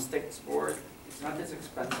Gumsticks board. It's not as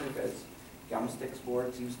expensive as Gumsticks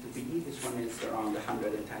boards used to be. This one is around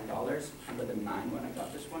 $110, $109 when I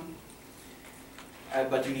got this one.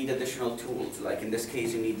 But you need additional tools, like in this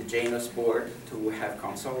case you need the Janus board to have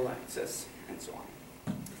console access and so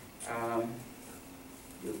on.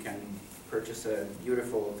 You can purchase a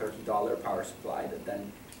beautiful $30 power supply that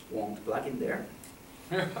then won't plug in there.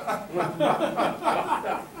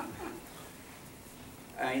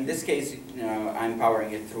 In this case, I'm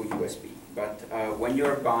powering it through USB, but when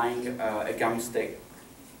you're buying a Gumstick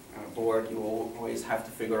board, you always have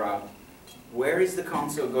to figure out where is the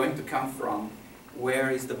console going to come from,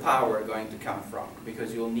 where is the power going to come from,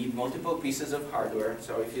 because you'll need multiple pieces of hardware.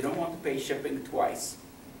 So if you don't want to pay shipping twice,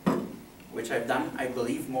 which I've done, I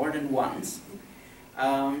believe, more than once,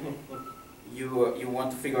 you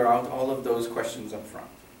want to figure out all of those questions up front.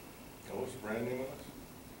 And what's the brand name of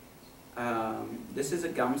this? This is a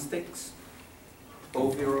Gumsticks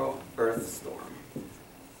Oviro Earth Storm.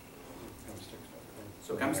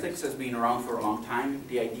 So Gumsticks has been around for a long time.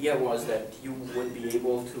 The idea was that you would be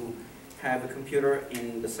able to have a computer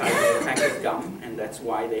in the size of a pack of gum, and that's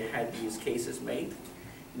why they had these cases made.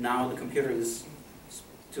 Now the computer is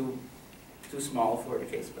too small for the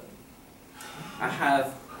case, but I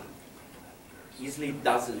have easily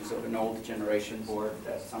dozens of an old generation board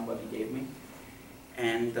that somebody gave me,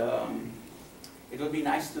 and it would be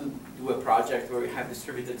nice to do a project where we have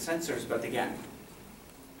distributed sensors, but again,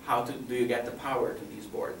 how do you get the power to these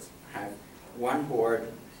boards? Have one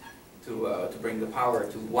board to bring the power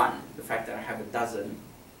to one. The fact that I have a dozen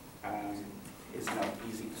is not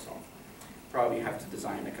easy to solve. Probably have to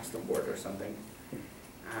design a custom board or something.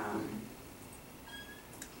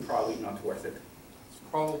 Probably not worth it. It's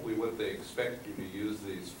probably what they expect you to use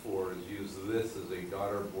these for, is use this as a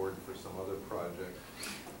daughter board for some other project.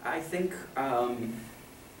 I think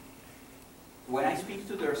when I speak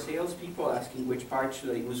to their salespeople asking which parts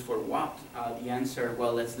should I use for what, the answer,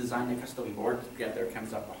 well, let's design a custom board together,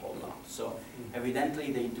 comes up a whole lot. So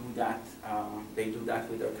evidently they do that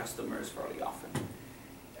with their customers fairly often,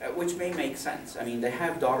 which may make sense. I mean, they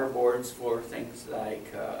have daughter boards for things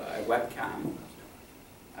like a webcam.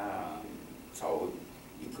 So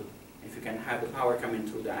you could, if you can have the power coming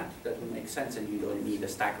through that would make sense, and you don't need a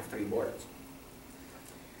stack of 3 boards.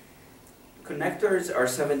 Connectors are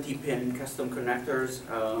 70-pin custom connectors.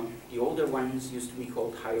 The older ones used to be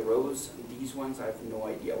called high rows. These ones, I have no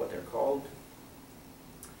idea what they're called.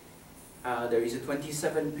 There is a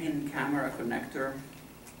 27-pin camera connector,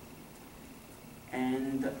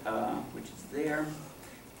 and which is there,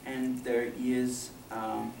 and there is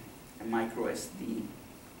a micro SD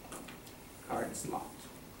card slot.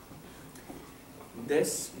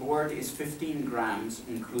 This board is 15 grams,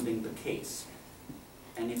 including the case.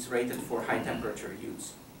 And it's rated for high temperature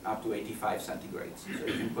use, up to 85 centigrades. So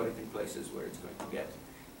you can put it in places where it's going to get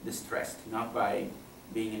distressed, not by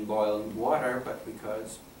being in boiling water, but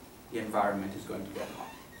because the environment is going to get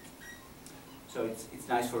hot. So it's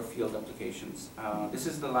nice for field applications. This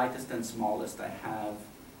is the lightest and smallest I have.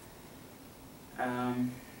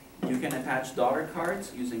 You can attach daughter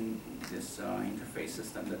cards using this interface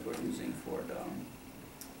system that we're using for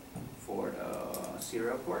the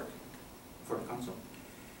serial port, for the console.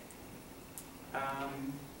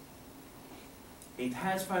 It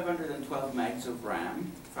has 512 megs of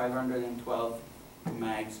RAM, 512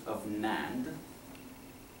 megs of NAND,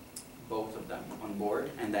 both of them on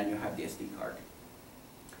board, and then you have the SD card.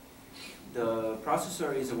 The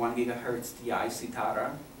processor is a 1 gigahertz TI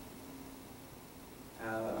Citara.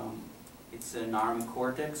 It's an ARM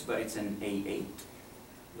Cortex, but it's an A8.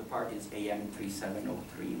 The part is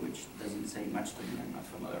AM3703, which doesn't say much to me. I'm not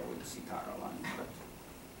familiar with the Citara line, but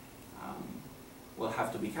we'll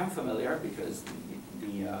have to become familiar, because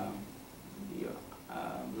the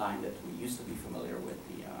line that we used to be familiar with,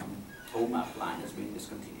 the OMAP line, has been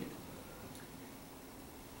discontinued.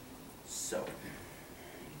 So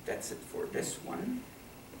that's it for this one.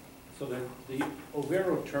 So the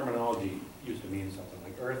Oviro terminology used to mean something.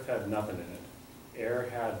 Like Earth had nothing in it. Air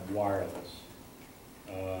had wireless.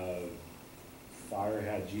 Fire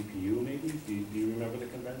had GPU, maybe? Do you remember the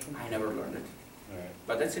convention? I never learned it. All right.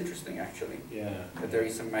 But that's interesting, actually. Yeah. That there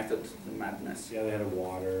is some method to the madness. Yeah, they had a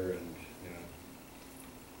water and, you know.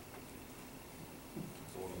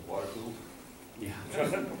 So one water cooled? Yeah.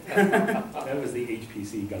 That was the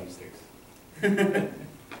HPC Gumsticks.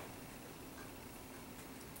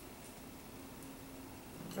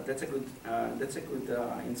 But that's a good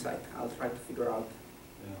insight. I'll try to figure out.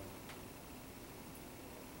 Yeah.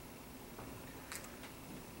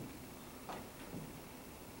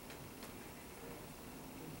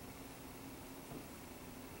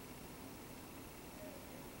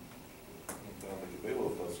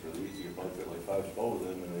 Really easy. You probably fit like 5 small of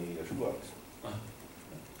them in a shoebox.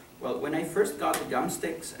 Well, when I first got the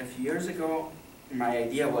Gumsticks a few years ago, my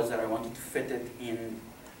idea was that I wanted to fit it in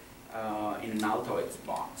an Altoids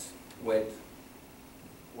box with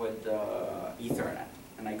Ethernet,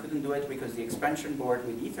 and I couldn't do it because the expansion board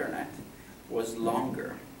with Ethernet was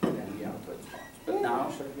longer than the Altoids box. But now,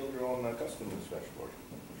 you should build your own custom expansion board.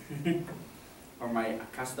 or my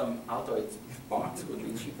custom Altoids box would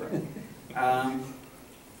be cheaper.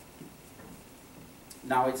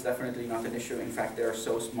 Now it's definitely not an issue. In fact, they're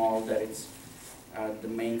so small that it's the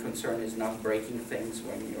main concern is not breaking things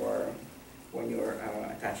when you're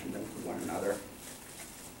attaching them to one another.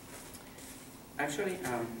 Actually,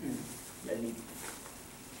 let me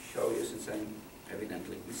show you, since I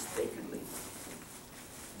evidently mistakenly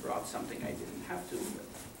brought something I didn't have to, but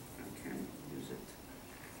I can use it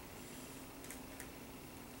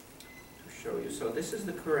to show you. So this is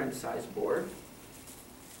the current size board.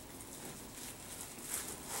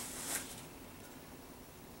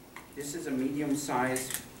 This is a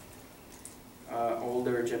medium-sized,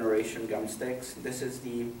 older generation gum sticks. This is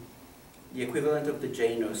the equivalent of the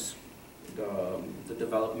Janus, the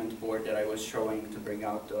development board that I was showing to bring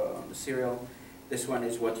out the serial. This one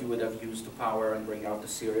is what you would have used to power and bring out the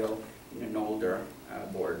serial in an older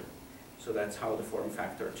board. So that's how the form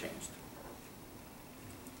factor changed.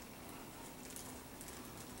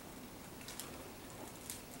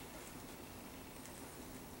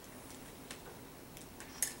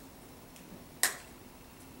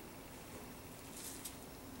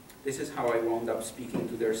 This is how I wound up speaking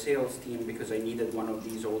to their sales team, because I needed one of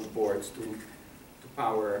these old boards to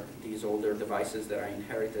power these older devices that I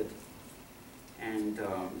inherited. And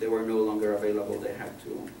they were no longer available. They had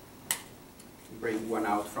to bring one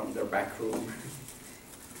out from their back room.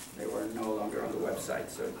 They were no longer on the website,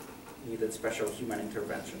 so it needed special human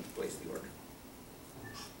intervention to place the order.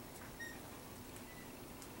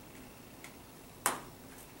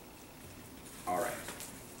 All right.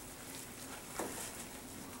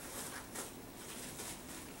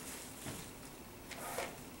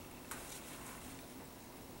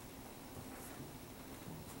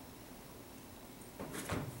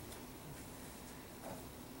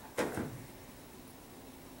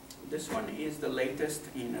 This one is the latest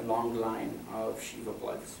in a long line of Shiva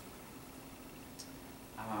plugs.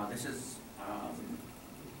 This is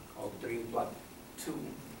called Dream Plug 2.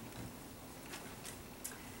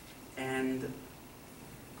 And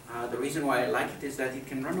the reason why I like it is that it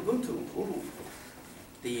can run Ubuntu. Ooh.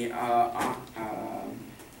 The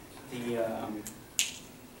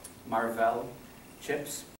Marvell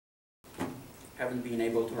chips haven't been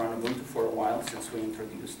able to run Ubuntu for a while since we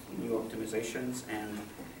introduced new optimizations, and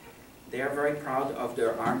they are very proud of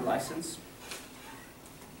their ARM license,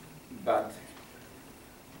 but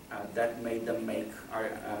that made them make our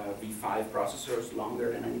V5 processors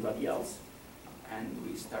longer than anybody else. And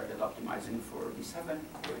we started optimizing for V7,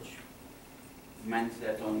 which meant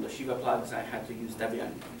that on the Shiva plugs I had to use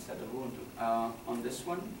Debian instead of Ubuntu. On this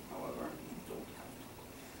one, however, you don't have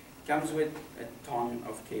to. Comes with a ton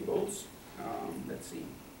of cables. Let's see.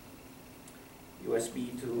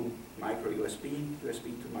 USB to micro USB,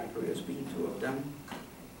 USB to micro USB, 2 of them,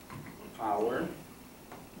 power,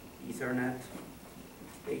 Ethernet,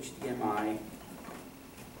 HDMI,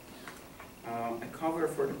 a cover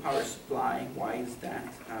for the power supply. Why is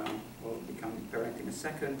that? Will become apparent in a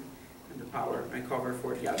second. And the power, a cover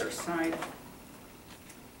for the other side.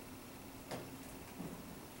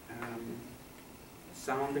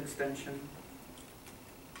 Sound extension,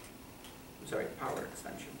 sorry, power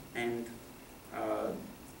extension, and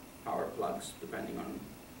power plugs, depending on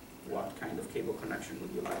what kind of cable connection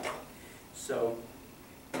would you like. So,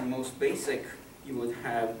 the most basic, you would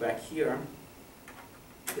have back here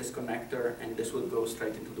this connector, and this would go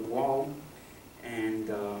straight into the wall, and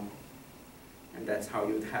that's how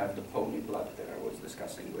you would have the pony plug that I was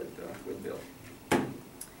discussing with Bill.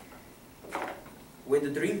 With the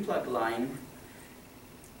Dream Plug line,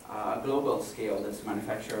 Global Scale, that's the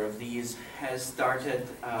manufacturer of these, has started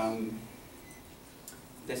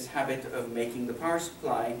this habit of making the power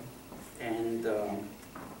supply and the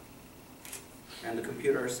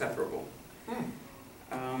computer separable.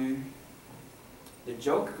 The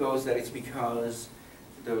joke goes that it's because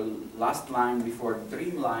the last line before the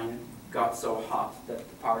Dream line got so hot that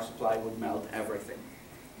the power supply would melt everything.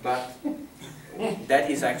 But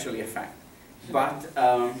that is actually a fact. But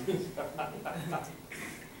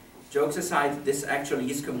jokes aside, this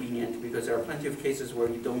actually is convenient because there are plenty of cases where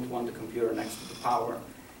you don't want the computer next to the power.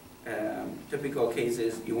 Typical case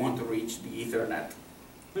is you want to reach the Ethernet.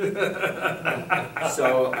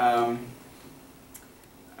 So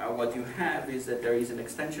what you have is that there is an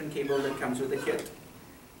extension cable that comes with the kit.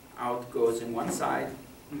 Out goes in one side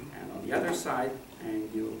and on the other side, and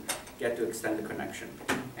you get to extend the connection.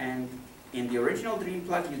 And in the original Dream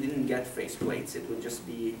Plug, you didn't get faceplates. It would just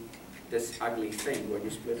be this ugly thing where you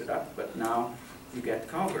split it up, but now you get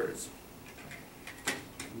covers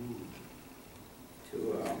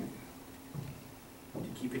to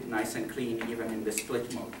keep it nice and clean even in the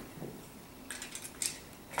split mode.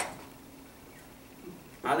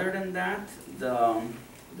 Other than that, the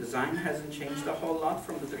design hasn't changed a whole lot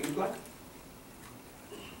from the Dream Plug.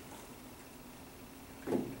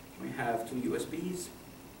 We have 2 USBs,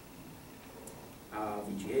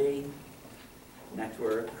 VGA,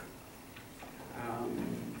 network,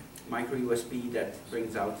 micro USB that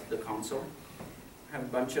brings out the console. Have a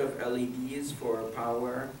bunch of LEDs for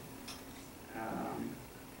power,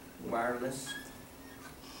 wireless,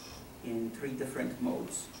 in 3 different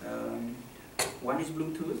modes. One is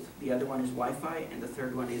Bluetooth, the other one is Wi-Fi, and the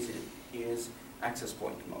third one is access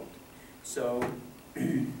point mode. So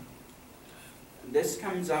this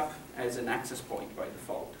comes up as an access point by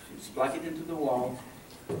default. You just plug it into the wall,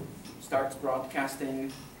 starts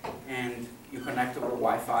broadcasting, and you connect over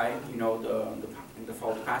Wi-Fi. You know the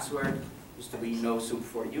default password used to be no soup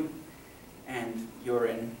for you, and you're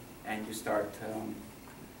in, and you start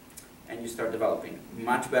developing.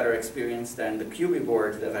 Much better experience than the QB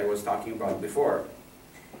board that I was talking about before.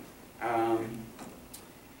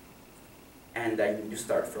 And then you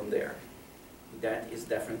start from there. That is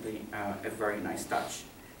definitely a very nice touch.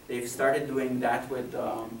 They've started doing that with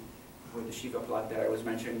the Shiva plug that I was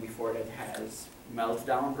mentioning before that has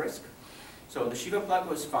meltdown risk. So the Shiva plug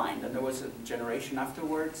was fine, and there was a generation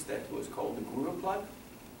afterwards that was called the Guru plug.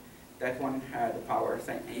 That one had power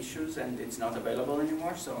issues and it's not available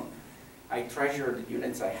anymore, so I treasure the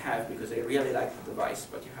units I have because I really like the device,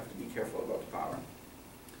 but you have to be careful about power.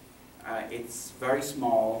 It's very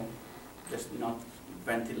small, just not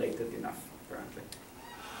ventilated enough, apparently.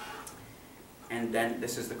 And then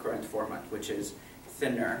this is the current format, which is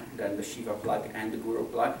thinner than the Shiva plug and the Guru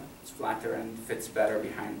plug. It's flatter and fits better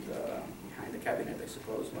behind the cabinet, I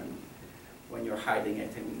suppose, when you're hiding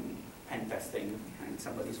it in pen testing behind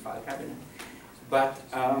somebody's file cabinet. But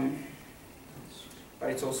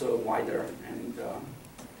it's also wider, and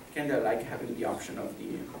kind of like having the option of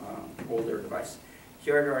the older device.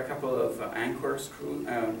 Here there are a couple of anchor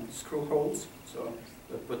screw holes, so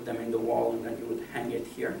you put them in the wall and then you would hang it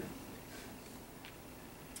here.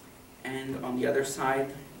 And on the other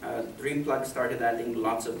side, DreamPlug started adding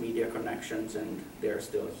lots of media connections, and they're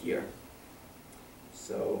still here.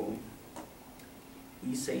 So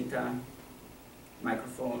eSATA,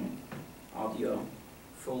 microphone, audio,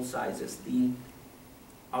 full-size SD,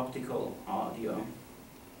 optical audio,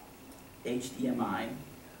 HDMI.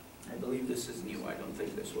 I believe this is new. I don't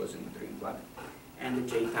think this was in the DreamPlug. And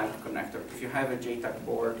the JTAG connector. If you have a JTAG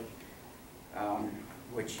board,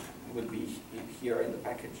 which would be here in the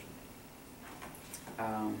package,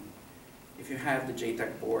 if you have the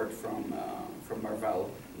JTAG board from Marvell,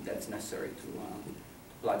 that's necessary to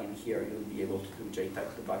plug in here. You'll be able to do JTAG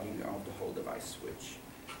debugging of the whole device, which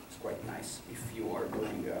is quite nice if you are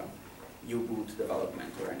doing U-boot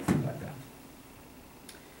development or anything like that.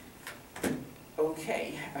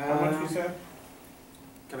 Okay. How much was that?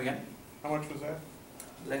 Come again? How much was that?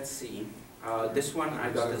 Let's see. This one I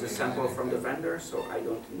got as a sample from the vendor, so I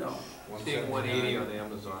don't know. Seeing 180 on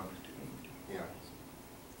Amazon. Yeah.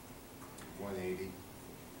 180.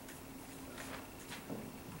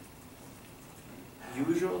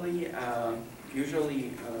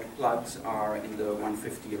 Usually plugs are in the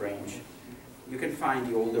 150 range. You can find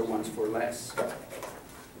the older ones for less,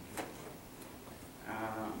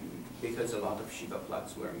 because a lot of Shiba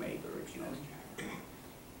plugs were made originally.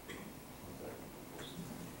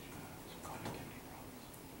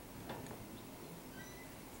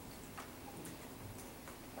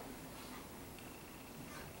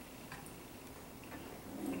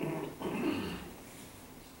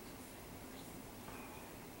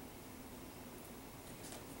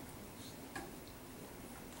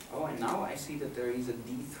 Oh, and now I see that there is a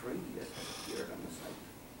D3 that has appeared on the site.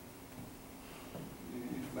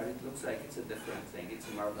 But it looks like it's a different thing. It's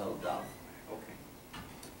a Marvell Dove. Okay.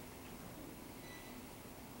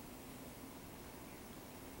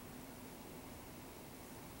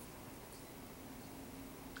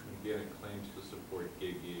 Again, it claims to support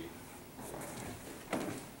gig-E.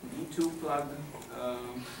 D2 plug,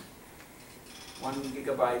 1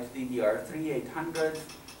 gigabyte DDR3 800.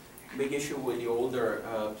 Big issue with the older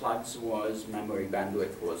plugs was memory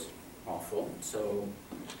bandwidth was awful. So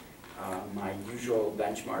my usual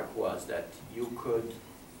benchmark was that you could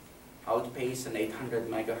outpace an 800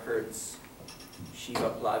 megahertz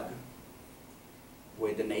Shiba plug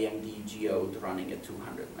with an AMD Geode running at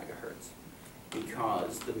 200 megahertz,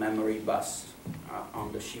 because the memory bus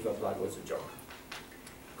on the Shiba plug was a joke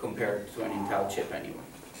compared to an Intel chip anyway.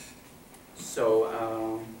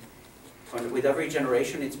 So with every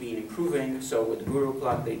generation it's been improving. So with the Guru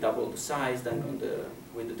plug they doubled the size, then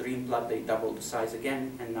with the Dream plug they doubled the size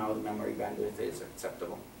again, and now the memory bandwidth is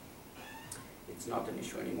acceptable. It's not an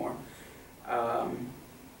issue anymore.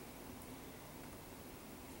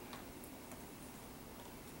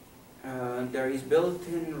 There is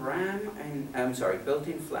built-in RAM and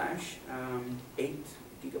built-in flash, 8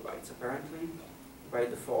 gigabytes apparently, by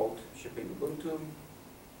default shipping Ubuntu.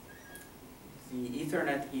 The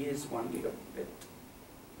Ethernet is 1 gigabit.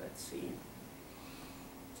 Let's see.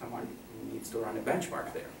 Someone needs to run a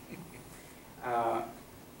benchmark there.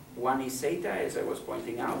 One is SATA, as I was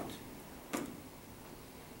pointing out.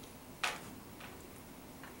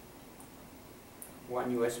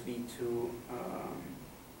 One USB to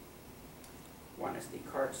one SD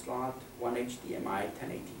card slot, one HDMI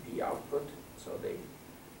 1080p output, so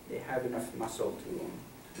they have enough muscle to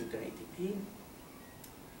do 1080p.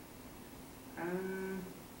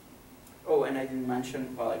 Oh, and I didn't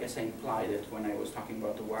mention, well, I guess I implied it when I was talking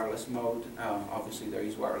about the wireless mode. Obviously, there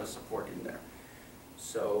is wireless support in there.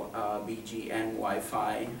 So BGN,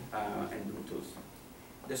 Wi-Fi, and Bluetooth.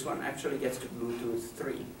 This one actually gets to Bluetooth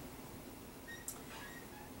 3.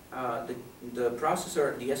 The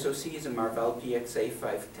processor, the SoC is a Marvell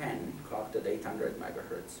PXA510, clocked at 800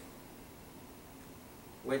 megahertz.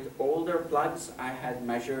 With older plugs, I had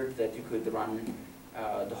measured that you could run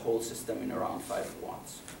the whole system in around 5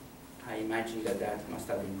 watts. I imagine that that must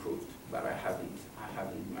have improved, but I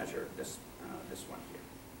haven't measured this this one here.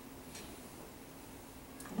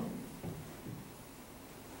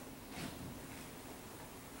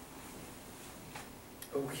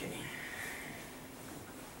 Okay.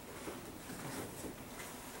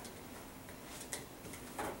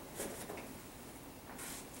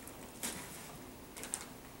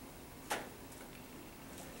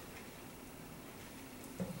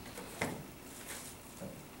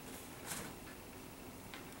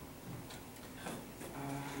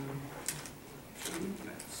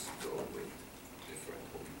 Let's go with different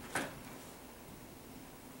one.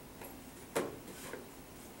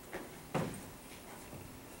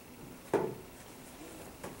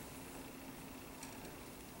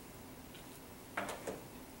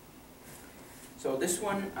 So this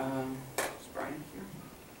one, is Brian here?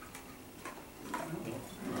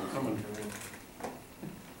 Coming.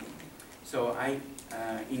 So I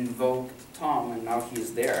invoked Tom, and now he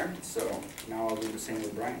is there, so now I'll do the same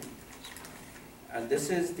with Brian. This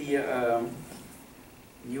is the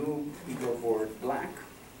new BeagleBoard Black,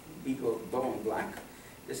 BeagleBone Black.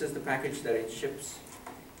 This is the package that it ships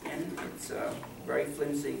in. It's a very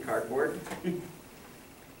flimsy cardboard,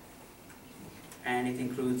 and it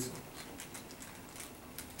includes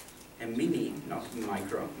a mini, not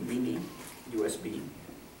micro, mini USB,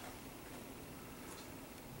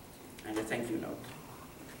 and a thank you note.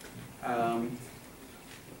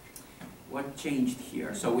 What changed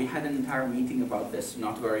here? So we had an entire meeting about this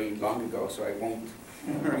not very long ago, so I won't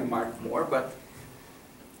remark more, but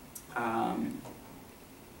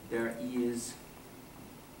there is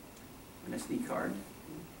an SD card,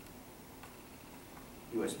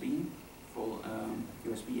 USB, full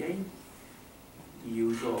USB-A, the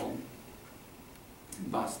usual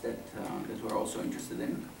bus that we're also interested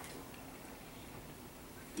in,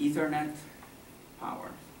 Ethernet,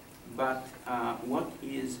 power. But what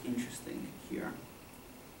is interesting here?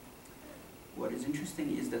 What is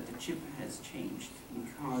interesting is that the chip has changed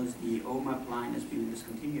because the OMAP line has been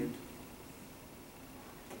discontinued.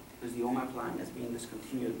 Because the OMAP line has been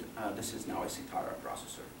discontinued, this is now a Citara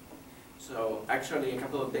processor. So actually a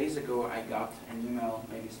couple of days ago I got an email,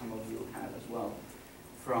 maybe some of you have as well,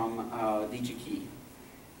 from DigiKey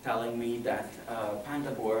telling me that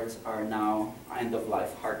Panda boards are now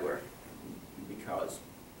end-of-life hardware because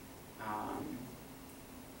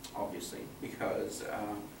obviously, because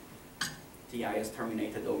TI has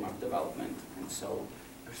terminated OMAP development, and so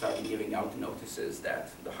they're starting giving out notices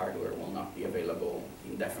that the hardware will not be available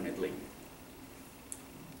indefinitely.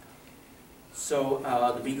 So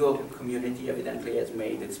the Beagle community evidently has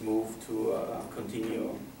made its move to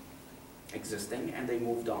continue existing, and they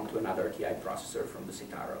moved on to another TI processor from the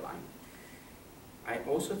Citara line. I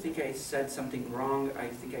also think I said something wrong. I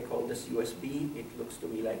think I called this USB. It looks to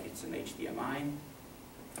me like it's an HDMI.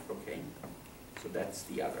 Okay, so that's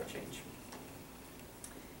the other change.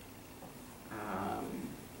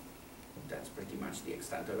 That's pretty much the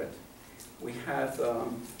extent of it. We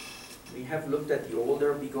have looked at the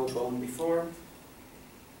older BeagleBone before.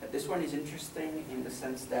 This one is interesting in the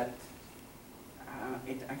sense that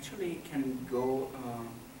it actually can go,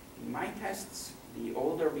 in my tests, the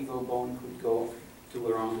older BeagleBone could go to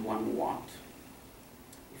around 1 watt.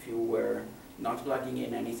 If you were not plugging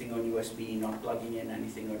in anything on USB, not plugging in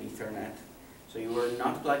anything on Ethernet. So you were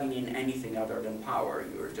not plugging in anything other than power,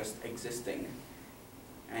 you were just existing.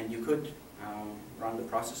 And you could run the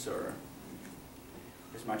processor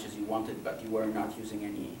as much as you wanted, but you were not using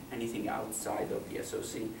anything outside of the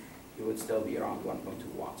SoC. You would still be around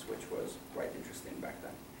 1.2 watts, which was quite interesting back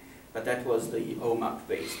then. But that was the OMAP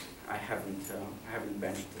based. I haven't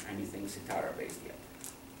benched anything Citara based yet.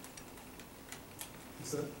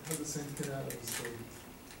 Does that have the same pinout as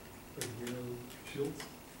the rear shields?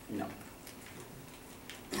 No.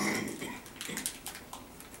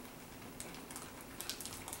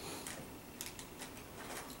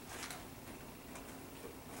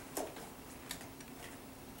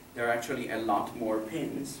 There are actually a lot more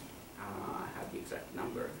pins. I have the exact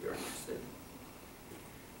number if you're interested.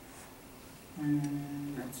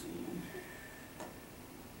 Let's see.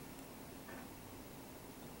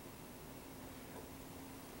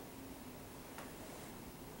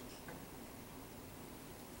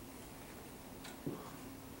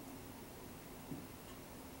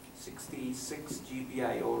 Six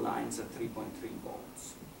GPIO lines at 3.3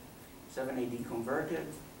 volts. 7 AD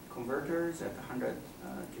converters at 100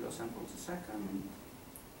 kilosamples a second.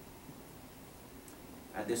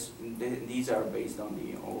 These are based on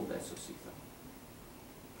the old SoC.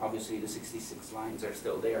 Obviously the 66 lines are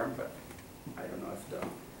still there, but I don't know if the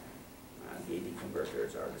AD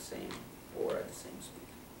converters are the same or at the same speed.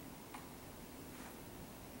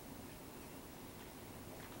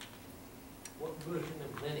 What version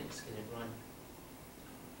of Linux can it run?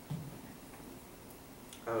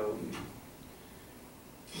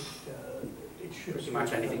 It should Pretty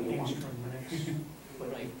much anything you want. Angstrom Linux, but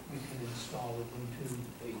Right. we can install Ubuntu,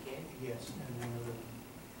 Oh, you can? yes, and one of the.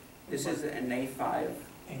 This is an A5.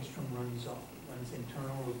 Angstrom runs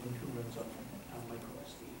internal, Ubuntu runs off on micro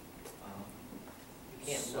SD. You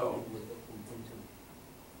can't So- load with Ubuntu.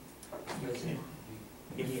 You can,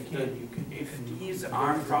 If you can. If these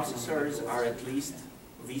ARM processors are at least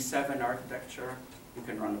V7 architecture, you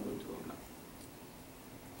can run Ubuntu on them.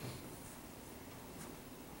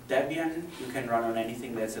 Debian, you can run on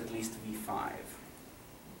anything that's at least V5.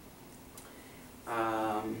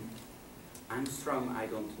 Angstrom, I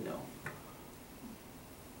don't know.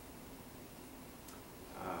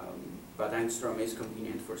 But Angstrom is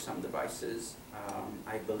convenient for some devices.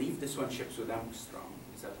 I believe this one ships with Angstrom,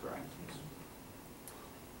 is that correct?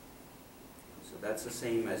 So that's the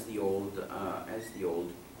same as the old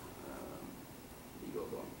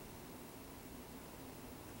BeagleBone.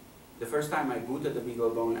 The first time I booted the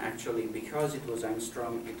BeagleBone, actually, because it was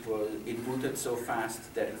Angstrom, it booted so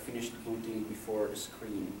fast that it finished booting before the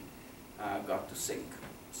screen got to sync.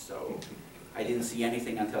 So I didn't see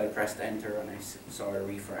anything until I pressed enter and I saw a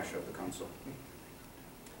refresh of the console.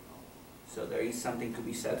 So there is something to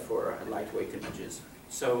be said for lightweight images.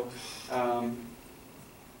 So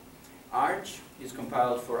Arch is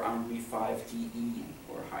compiled for ARM v5 TE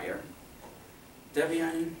or higher.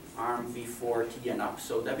 Debian, ARM v4 T and up.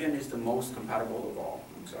 So Debian is the most compatible of all.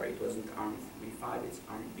 I'm sorry, it wasn't ARM v5, it's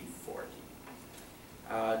ARM v4 T.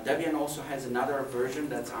 Debian also has another version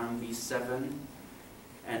that's ARM v7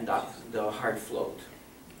 and up, the hard float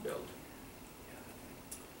build.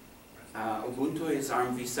 Ubuntu is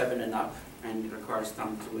ARM v7 and up and it requires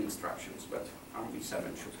thumb-through instructions, but ARM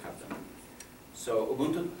v7 should have them. So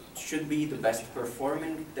Ubuntu should be the best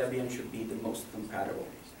performing, Debian should be the most compatible.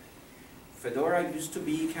 Fedora used to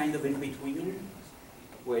be kind of in between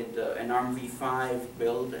with an ARM v5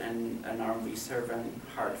 build and an ARM v7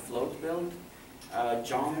 hard float build.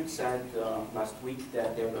 John said last week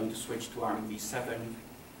that they're going to switch to ARM v7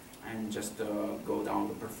 and just go down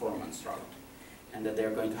the performance route. And that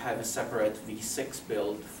they're going to have a separate v6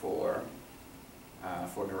 build for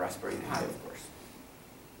the Raspberry Pi, of course.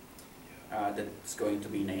 That's going to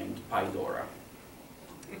be named Pidora.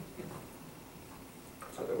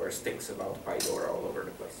 So there were sticks about Pidora all over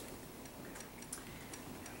the place.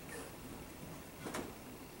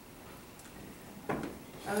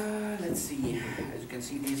 Let's see. As you can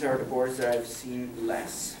see, these are the boards that I've seen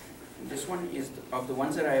less. This one is, of the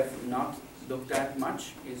ones that I have not looked at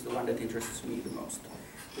much, is the one that interests me the most.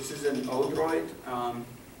 This is an Odroid.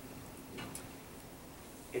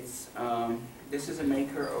 This is a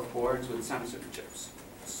maker of boards with Samsung chips.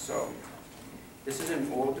 So this is an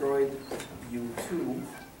Odroid U2.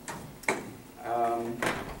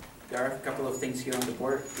 There are a couple of things here on the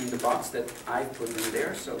board in the box that I put in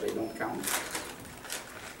there, so they don't count.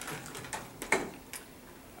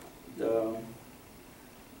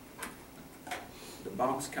 The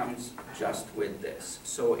box comes just with this.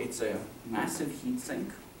 So it's a massive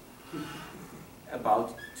heatsink,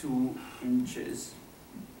 about 2 inches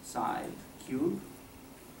side cube.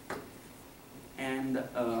 And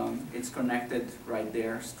it's connected right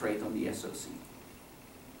there, straight on the SoC.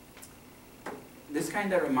 This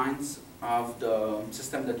kind of reminds of the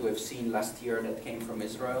system that we've seen last year that came from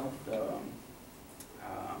Israel, the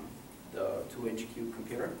 2-inch cube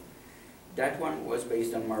computer. That one was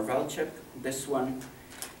based on Marvell chip. This one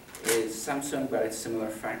is Samsung, but it's similar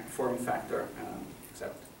form factor,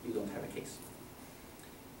 except you don't have a case.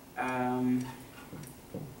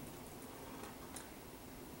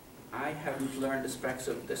 I haven't learned the specs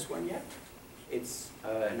of this one yet. It's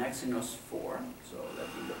an Exynos 4, so let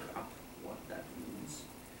me look up what that means.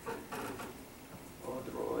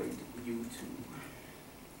 Odroid U2.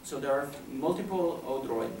 So there are multiple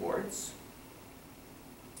Odroid boards.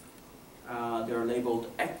 They're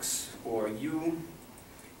labeled X or U.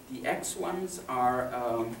 The X ones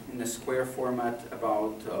are in a square format,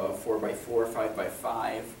 about 4x4,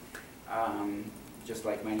 5x5, just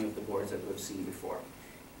like many of the boards that we've seen before.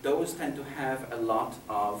 Those tend to have a lot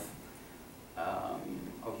of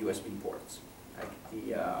USB ports, like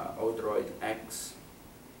the Odroid X.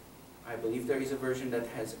 I believe there is a version that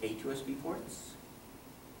has 8 USB ports.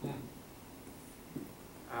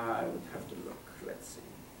 I would have to look, let's see.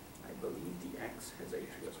 I believe the X has 8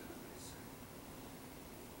 USB ports.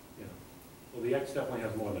 Yeah. Well, the X definitely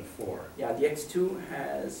has more than 4. Yeah, the X2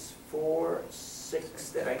 has 4, 6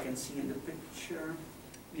 that I can see in the picture.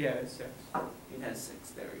 Yeah, it's 6. It has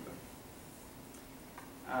 6, there we go.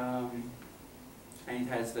 And it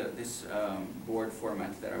has this board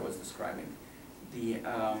format that I was describing. The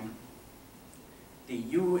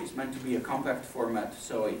U is meant to be a compact format,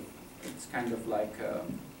 so it's kind of like a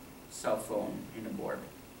cell phone in a board.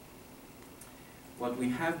 What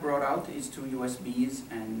we have brought out is 2 USBs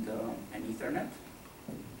and an Ethernet,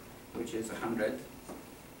 which is 100.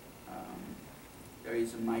 There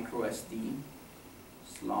is a micro SD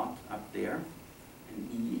slot up there,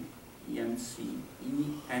 an eMMC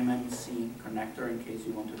connector in case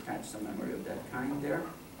you want to attach some memory of that kind there.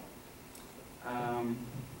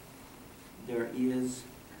 There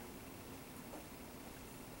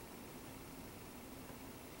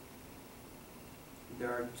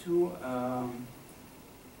are 2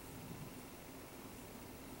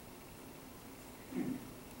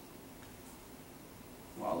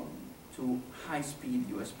 well, 2 high-speed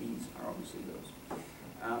USBs are obviously those.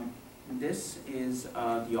 This is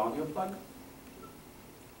the audio plug,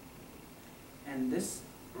 and this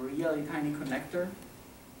really tiny connector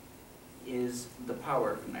is the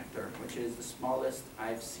power connector, which is the smallest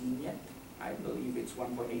I've seen yet. I believe it's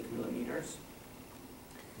 1.8 millimeters.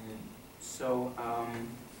 So, Yeah,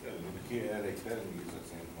 the Nokia NA10 uses that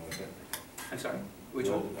same connector. I'm sorry, which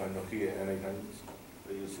one? Nokia NA10,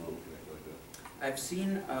 they use a little connector like that. I've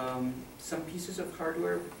seen some pieces of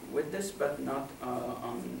hardware with this, but not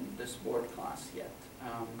on this board class yet.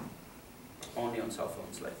 Only on cell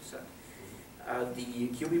phones, like you said. The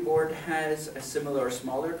QB board has a similar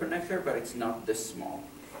smaller connector, but it's not this small.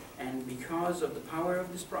 And because of the power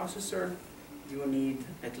of this processor, you need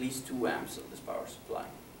at least 2 amps of this power supply.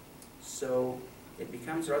 So it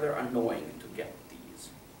becomes rather annoying to get these.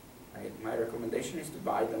 My recommendation is to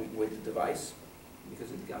buy them with the device,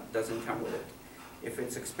 because it doesn't come with it. If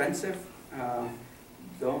it's expensive,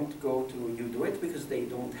 don't go to UDoIt, because they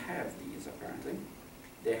don't have these apparently.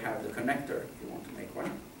 They have the connector if you want to make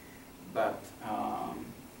one. But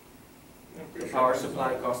the power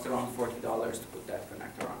supply costs around $40 to put that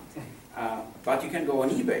connector on. But you can go on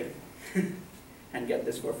eBay and get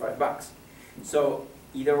this for $5. So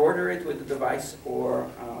either order it with the device or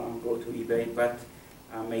go to eBay, but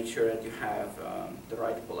make sure that you have the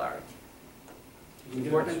right polarity. You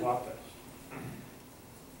can get a swap test.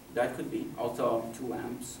 That could be, also 2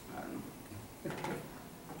 amps, I don't know.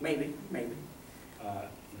 Maybe. Not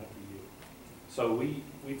for you. So we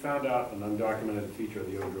found out an undocumented feature of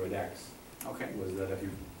the Odroid X Okay. was that if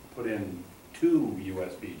you put in 2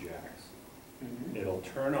 USB jacks, it'll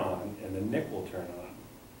turn on and the NIC will turn on.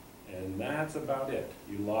 And that's about it.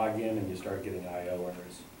 You log in and you start getting I/O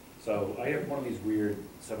errors. So I have one of these weird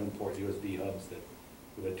 7-port USB hubs that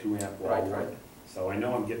with a 2 amp wall Right. wart. So I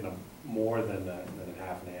know I'm getting more than a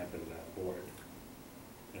half an amp into that board.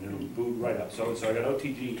 And it'll boot right up. So I got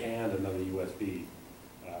OTG and another USB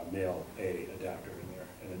male A adapter in there.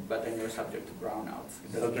 And But then you're subject to brownouts.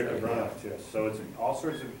 it's subject to brownouts, yes. So it's all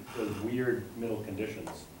sorts of those weird middle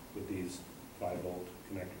conditions with these 5-volt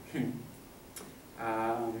connectors.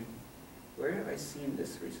 Where have I seen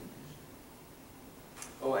this recently?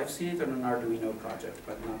 Oh, I've seen it on an Arduino project,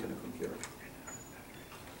 but not in a computer.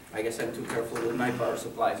 I guess I'm too careful with my power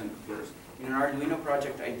supplies and computers. In an Arduino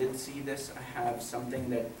project, I did see this. I have something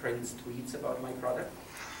that prints tweets about my product.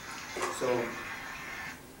 So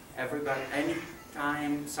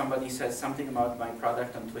anytime somebody says something about my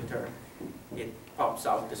product on Twitter, it pops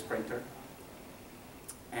out this printer.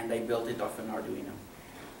 And I built it off an Arduino.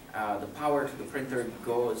 The power to the printer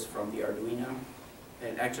goes from the Arduino.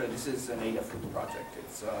 And actually, this is an Adafruit project.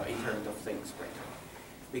 It's Internet of Things printer.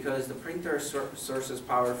 Because the printer sources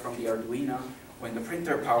power from the Arduino. When the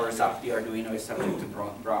printer powers up, the Arduino is subject to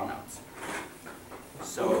brownouts.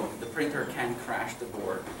 So the printer can crash the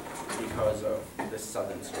board because of this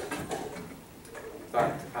southern circuit.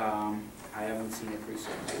 But I haven't seen it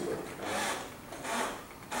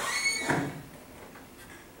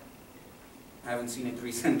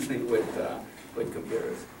recently with with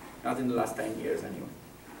computers, not in the last 10 years anyway.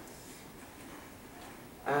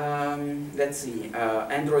 Let's see,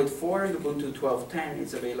 Android 4 and Ubuntu 12.10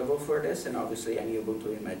 is available for this, and obviously any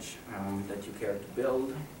Ubuntu image that you care to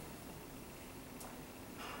build.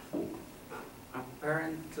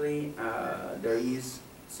 Apparently, there is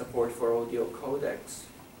support for audio codecs.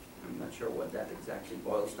 I'm not sure what that exactly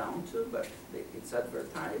boils down to, but it's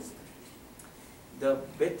advertised. The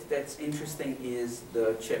bit that's interesting is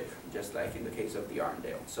the chip, just like in the case of the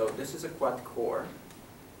ARMdale. So this is a quad-core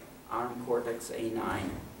ARM Cortex-A9.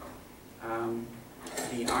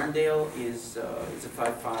 The ARMdale is a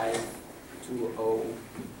 5520,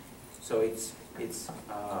 so it's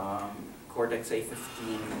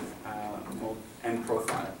Cortex-A15 M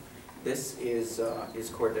profile. This is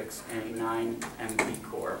Cortex-A9 MB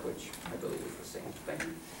core, which I believe is the same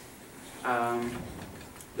thing.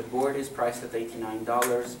 The board is priced at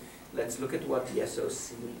 $89. Let's look at what the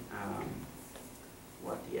SoC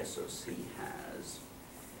has.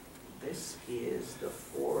 This is the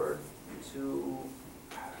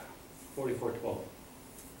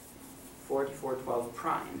 4412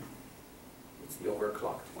 Prime. It's the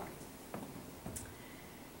overclocked one.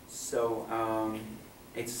 So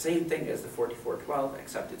it's the same thing as the 4412,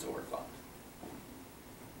 except it's overclocked.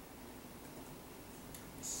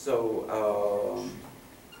 So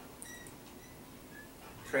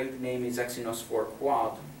trade name is Exynos 4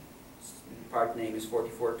 Quad. Part name is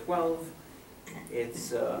 4412.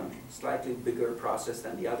 It's a slightly bigger process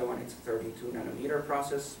than the other one. It's a 32 nanometer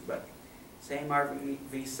process, but same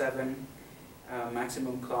RV7.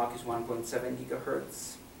 Maximum clock is 1.7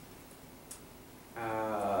 gigahertz.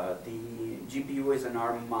 The GPU is an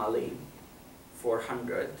ARM Mali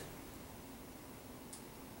 400,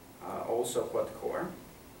 also quad-core,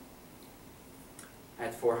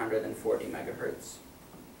 at 440 megahertz.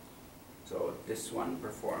 So this one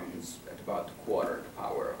performs at about a quarter the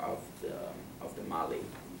power of the Mali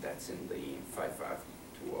that's in the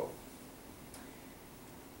 5520.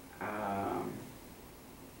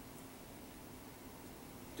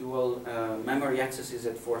 Dual memory access is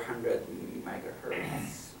at 400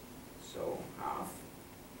 megahertz, so half,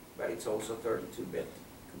 but it's also 32-bit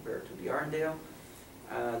compared to the ARMdale.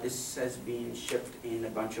 This has been shipped in a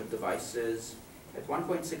bunch of devices at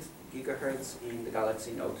 1.6 gigahertz in the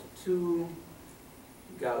Galaxy Note 2,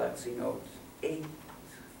 Galaxy Note 8,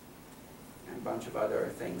 and a bunch of other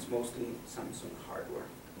things, mostly Samsung hardware.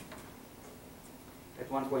 At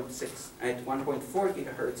 1.4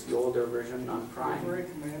 gigahertz, the older version, non-prime, Very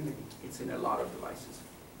commanding. it's in a lot of devices.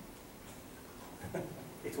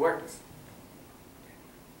 It works.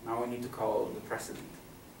 Now we need to call the president.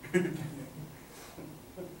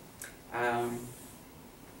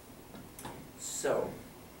 So,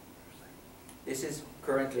 this is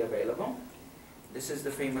currently available. This is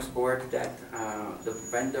the famous board that the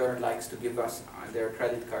vendor likes to give us their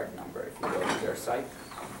credit card number if you go to their site.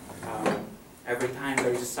 Every time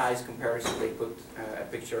there is a size comparison, they put a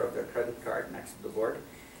picture of their credit card next to the board.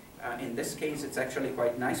 In this case, it's actually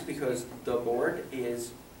quite nice because the board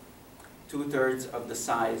is 2/3 of the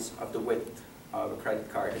size of the width of a credit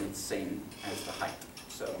card, and it's the same as the height.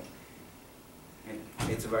 So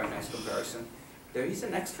it's a very nice comparison. There is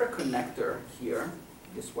an extra connector here,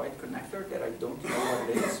 this white connector that I don't know what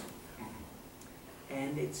it is,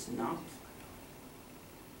 and it's not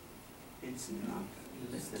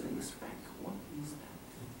listed in the spec. What is that?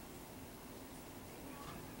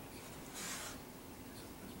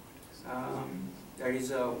 There is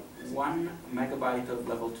a 1 megabyte of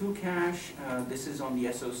level 2 cache. This is on the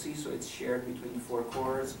SoC, so it's shared between 4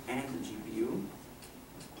 cores and the GPU.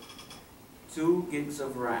 2 gigs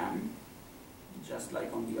of RAM, just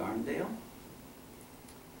like on the ARMdale.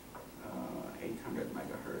 800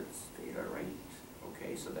 megahertz data rate.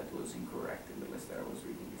 Okay, so that was incorrect in the list that I was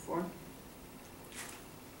reading before.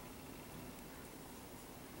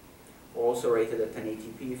 Also rated at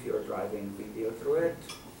 1080p if you're driving video through it.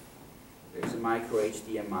 There's a micro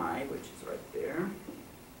HDMI, which is right there.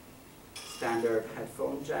 Standard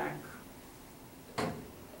headphone jack.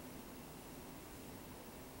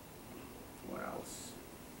 What else?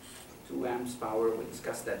 2 amps power, we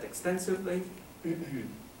discussed that extensively. It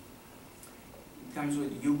comes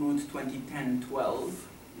with U-Boot 2010-12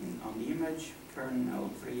 on the image, kernel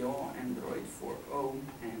 3.0, Android 4.0,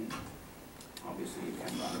 and obviously you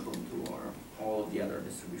can run Ubuntu or all the other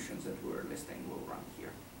distributions that we're listing will run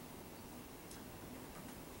here.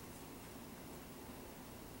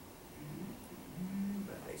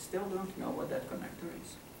 But I still don't know what that connector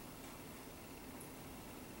is.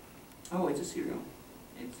 Oh, it's a serial.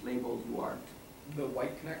 It's labeled UART. The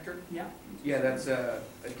white connector? Yeah. Yeah, that's a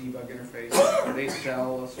debug interface. They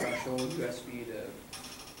sell a special USB to,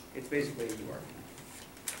 it's basically a UART.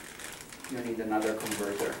 You need another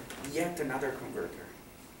converter. Yet another converter.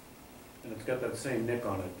 And it's got that same NIC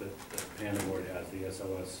on it that Pandaboard has, the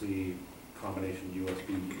SLSC combination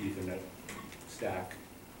USB Ethernet stack.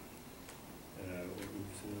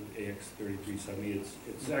 AX3370.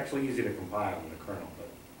 It's actually easy to compile in the kernel, but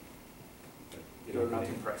you You're don't not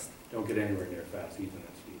get- impressed. don't get anywhere near fast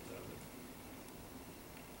Ethernet speeds out of it.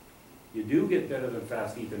 You do get better than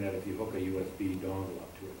fast Ethernet if you hook a USB dongle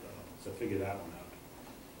up to it though, so figure that one out.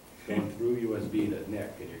 Going through USB to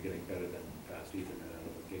NIC and you're getting better than fast Ethernet out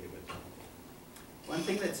of a gigabit. One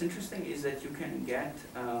thing that's interesting is that you can get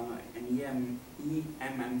an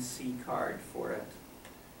eMMC card for it,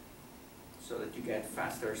 so that you get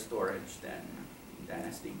faster storage than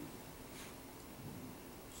SD.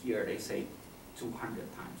 Here they say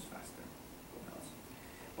 200 times faster. Who knows?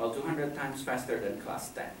 Well, 200 times faster than class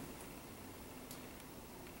 10.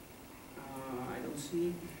 I don't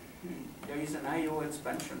see. There is an I/O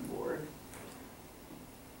expansion board.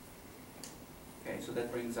 Okay, so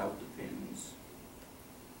that brings out the pins.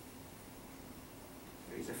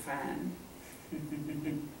 There is a fan.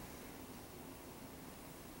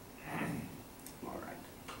 All right.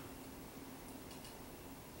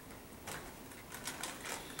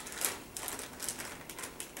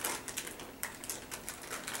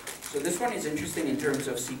 So this one is interesting in terms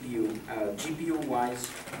of CPU. GPU-wise,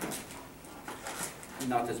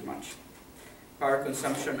 not as much. Power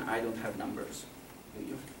consumption, I don't have numbers. Do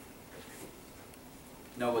you?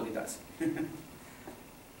 Nobody does.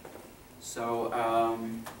 So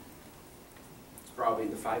it's probably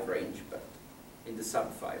in the 5 range, but in the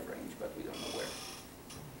sub-5 range, but we don't know where.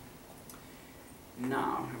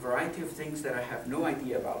 Now, a variety of things that I have no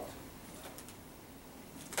idea about.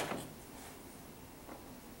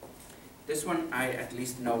 This one, I at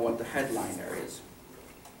least know what the headliner is.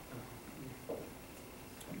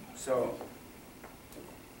 So,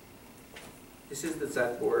 this is the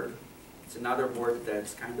Z board. It's another board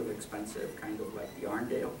that's kind of expensive, kind of like the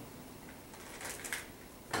Arndale.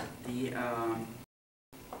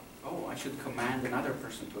 Oh, I should command another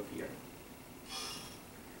person to appear.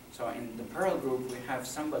 So in the Perl group, we have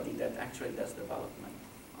somebody that actually does development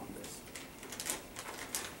on this.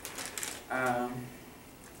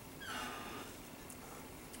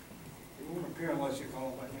 It won't appear unless you call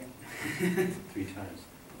it by name. 3 times.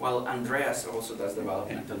 Well, Andreas also does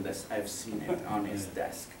development on this. I've seen it on his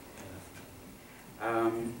desk.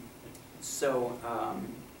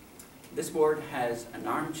 This board has an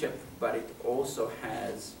ARM chip, but it also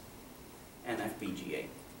has an FPGA.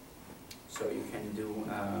 So you can do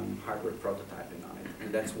hardware prototyping on it,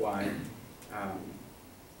 and that's why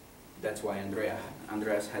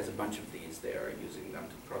Andreas has a bunch of these. They are using them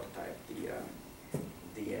to prototype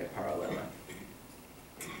the Parallella.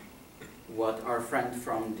 What our friend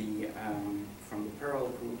from the Perl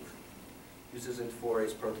group uses it for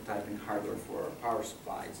is prototyping hardware for power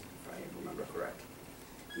supplies, if I remember correctly.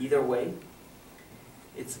 Either way,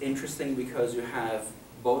 it's interesting because you have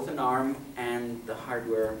both an ARM and the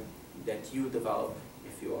hardware that you develop,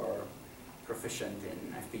 if you are proficient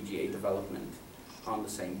in FPGA development, on the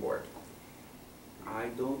same board. I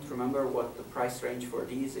don't remember what the price range for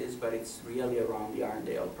these is, but it's really around the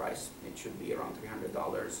Arndale price. It should be around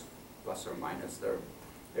 $300 plus or minus. There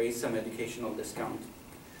is some educational discount.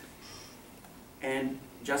 And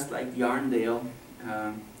just like the Arndale,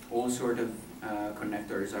 all sort of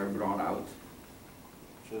connectors are brought out.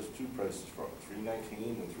 Shows 2 prices for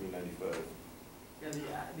 $319 and $395. Yeah,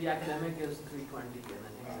 the academic is 320, and I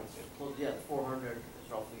think it's close, yeah, 400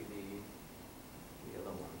 is roughly the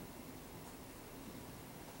other one.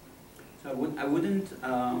 So I wouldn't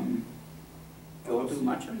go too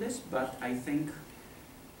much on this, but I think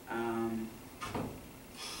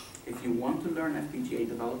if you want to learn FPGA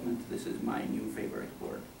development, this is my new favorite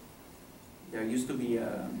board. There used to be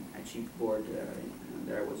a cheap board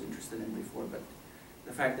that I was interested in before, but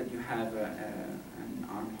the fact that you have an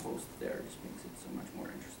ARM host there just makes it so much more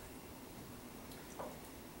interesting.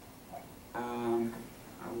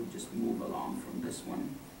 I would just move along from this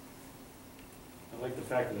one. I like the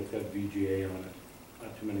fact that it's got VGA on it.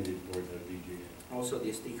 Not too many of these boards have VGA. Also, the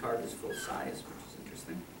SD card is full size, which is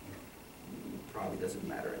interesting. It probably doesn't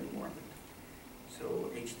matter anymore. So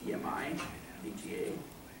HDMI, VGA.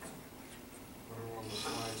 Whatever on the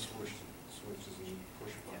slide switches and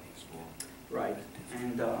push buttons for. Right,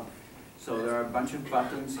 and so there are a bunch of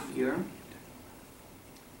buttons here.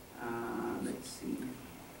 Let's see.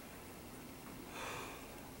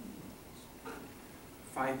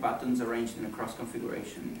 5 buttons arranged in a cross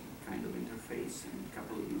configuration kind of interface, and a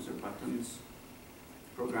couple of user buttons,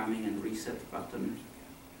 programming and reset button.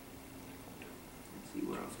 Let's see,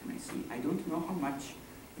 what else can I see? I don't know how much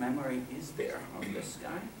memory is there on this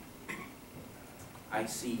guy. I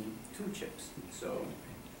see 2 chips, so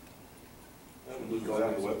We go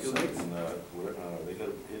on the website and, they got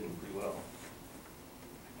it hidden pretty well.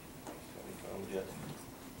 Haven't found it yet.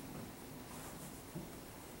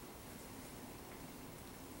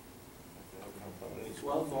 I haven't found any.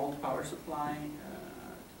 12-volt power supply.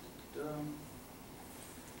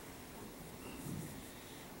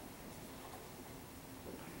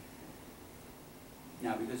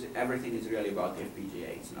 Now, because everything is really about the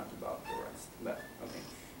FPGA, it's not about the rest. But okay,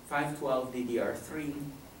 512 DDR3,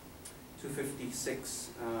 256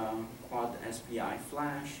 quad SPI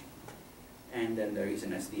flash, and then there is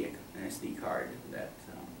an SD card that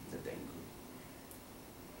they include.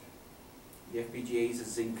 The FPGA is a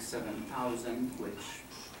Zinc 7000, which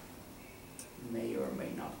may or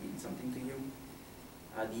may not mean something to you.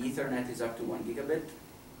 The Ethernet is up to 1 gigabit.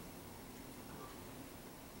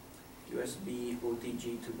 USB,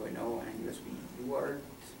 OTG 2.0, and USB UART.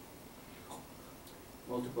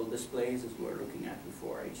 Multiple displays, as we were looking at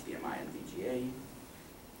before, HDMI and VGA.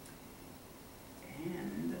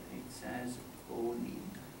 And it says OLED.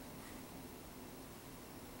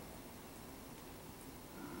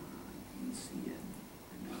 You can see an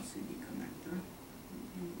LCD connector.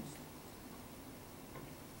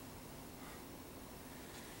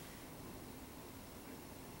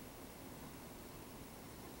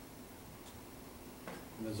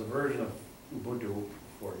 And there's a version of Ubuntu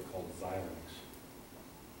for it called Xilinx.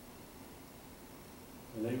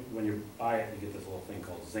 And they, when you buy it, you get this little thing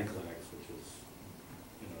called Zinc Linux, which is,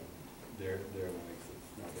 you know, their Linux.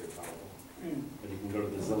 It's not very powerful. But you can go to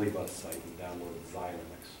the Zillibus site and download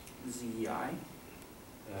Xilinx. ZI?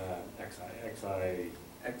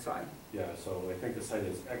 XI. Yeah, so I think the site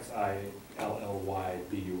is XILLYBUS.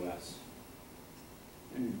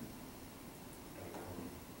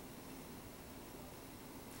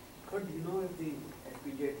 Kurt, do you know if the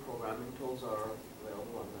FPGA programming tools are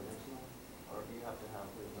available on Linux now? Or do you have to have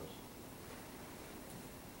Windows?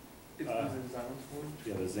 Is the Xilinx board?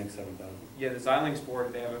 Yeah, the Zinc 7000. Yeah, the Xilinx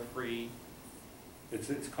board, they have a free.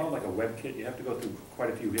 It's called like a WebKit. You have to go through quite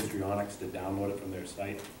a few histrionics to download it from their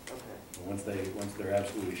site. Okay. And once they're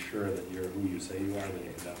absolutely sure that you're who you say you are, then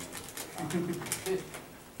you can download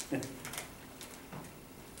it.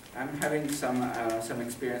 I'm having some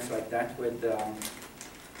experience like that with the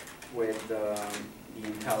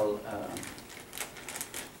Intel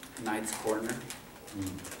Knight's Corner.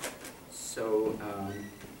 So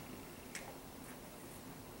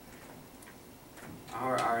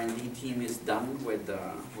our R&D team is done with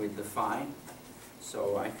the PHY,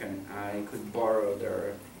 so I could borrow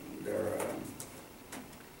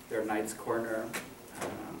their Knight's Corner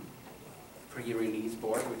pre-release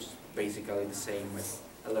board, which is basically the same with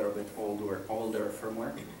a little bit older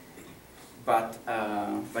firmware. But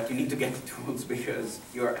you need to get the tools because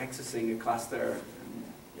you're accessing a cluster.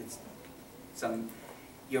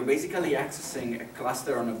 You're basically accessing a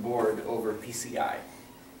cluster on a board over PCI.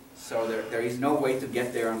 So there is no way to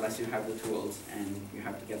get there unless you have the tools, and you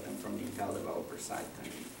have to get them from the Intel developer site,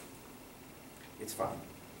 and it's fun.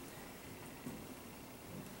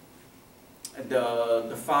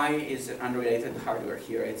 The PHY is unrelated hardware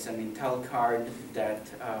here. It's an Intel card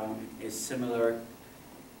that is similar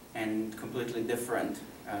and completely different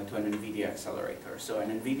to an NVIDIA accelerator. So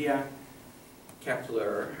an NVIDIA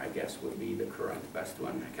Kepler, I guess, would be the current best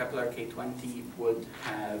one. A Kepler K20 would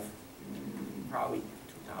have probably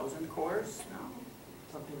 2,000 cores now.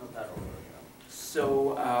 Something of that order, yeah.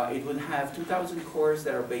 So it would have 2,000 cores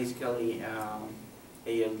that are basically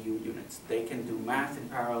ALU units. They can do math in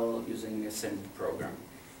parallel using a synth program.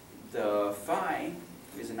 The PHY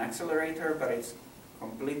is an accelerator, but it's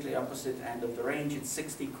completely opposite end of the range. It's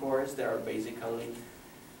 60 cores that are basically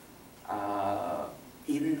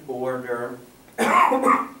in order.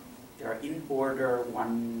 They're in order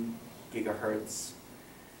 1 gigahertz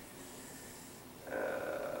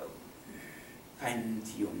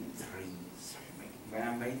Pentium 3s.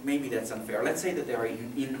 Well, maybe that's unfair. Let's say that they are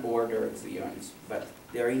in order Xeons, but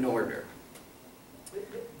they're in order.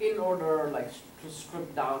 In order, like to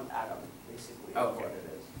strip down atom, basically. Okay. What it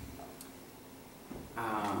is.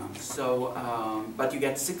 But you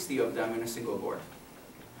get 60 of them in a single board.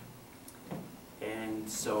 And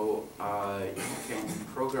so you can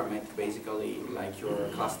program it basically like your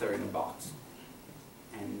cluster in a box.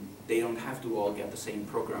 And they don't have to all get the same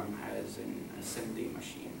program as in a SIMD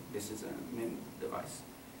machine. This is a MIM device.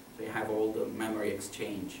 So you have all the memory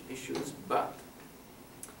exchange issues, but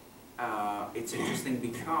it's interesting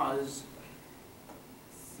because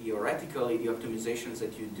theoretically the optimizations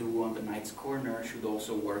that you do on the Knight's Corner should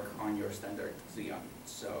also work on your standard Xeon.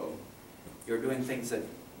 So you're doing things that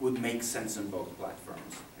would make sense on both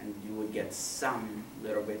platforms, and you would get some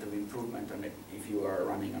little bit of improvement on it if you are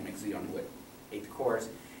running on a Xeon with 8 cores,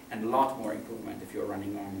 and a lot more improvement if you're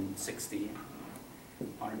running on 60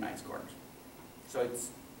 on a Knight's Corner. So it's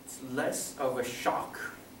less of a shock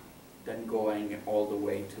than going all the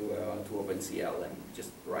way to OpenCL and just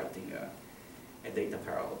writing a data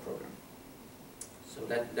parallel program. So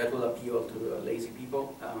that will appeal to lazy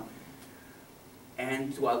people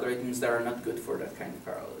and to algorithms that are not good for that kind of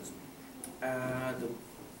parallelism.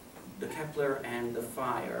 The Kepler and the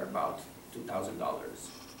Phi are about $2,000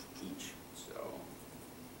 each, so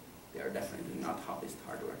they are definitely not hobbyist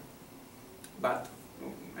hardware. But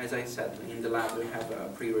as I said, in the lab we have a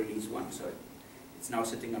pre-release one, so it's now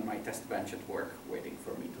sitting on my test bench at work, waiting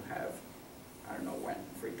for me to have, I don't know when,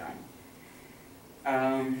 free time.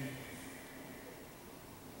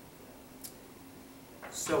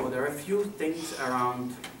 So there are a few things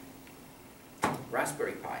around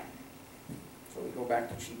Raspberry Pi. So we go back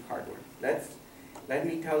to cheap hardware. Let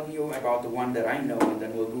me tell you about the one that I know, and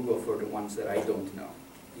then we'll Google for the ones that I don't know.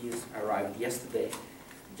 These arrived yesterday,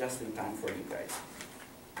 just in time for you guys.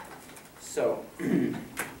 So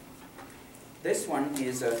this one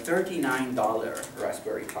is a $39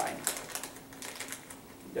 Raspberry Pi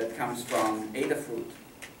that comes from Adafruit,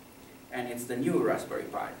 and it's the new Raspberry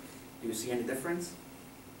Pi. Do you see any difference?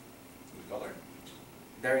 Color?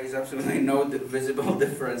 There is absolutely no visible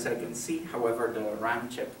difference I can see. However, the RAM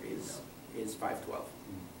chip is 512.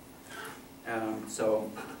 So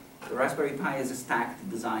the Raspberry Pi is a stacked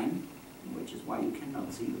design, which is why you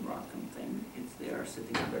cannot see the Broadcom thing. It's there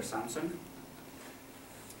sitting under Samsung.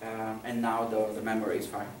 And now the memory is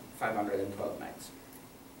 512 megs.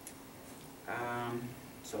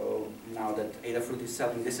 So now that Adafruit is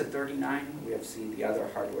selling this at 39, we have seen the other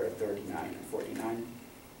hardware at 39 and 49.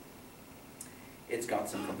 It's got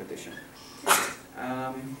some competition.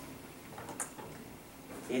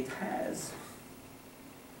 It has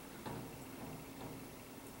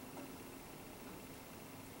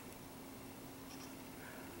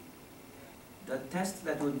the test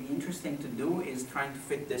that would be interesting to do is trying to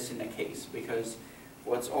fit this in a case, because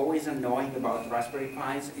what's always annoying about Raspberry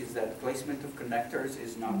Pis is that placement of connectors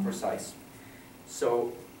is not precise.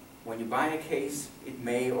 So when you buy a case, it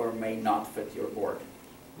may or may not fit your board.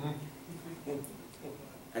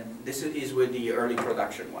 And this is with the early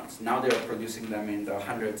production ones. Now they're producing them in the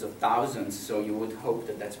hundreds of thousands, so you would hope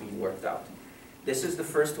that that's being worked out. This is the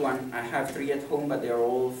first one. I have 3 at home, but they're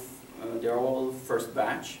all first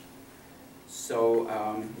batch.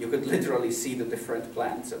 So you could literally see the different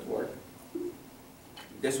plants at work.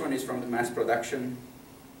 This one is from the mass production.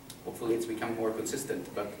 Hopefully it's become more consistent,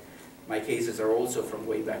 but my cases are also from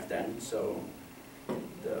way back then, so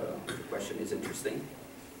the question is interesting.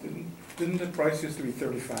 Didn't the price used to be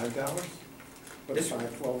 $35? For the This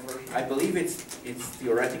 512 version? I believe it's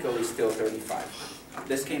theoretically still 35.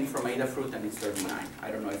 This came from Adafruit and it's 39.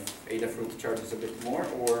 I don't know if Adafruit charges a bit more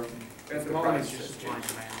or if At the the moment, price it's just has supply and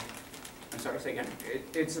changed. demand. I'm sorry, say again?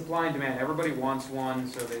 It's supply and demand. Everybody wants one,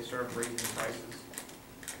 so they start raising prices.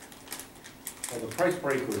 Well, the price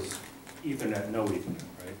break was Ethernet, no Ethernet,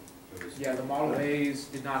 right? It was- Yeah, the Model A's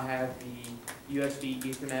did not have the USB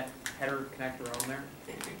Ethernet header connector on there.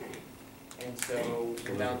 And so, So it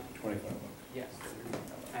was about, $25. yes.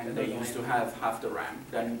 And they used to have half the RAM.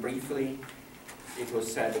 Then briefly, it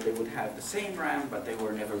was said that they would have the same RAM, but they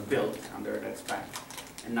were never built under that spec.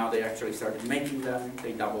 And now they actually started making them.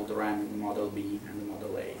 They doubled the RAM in the Model B, and the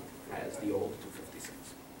Model A has the old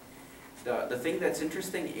 256. The thing that's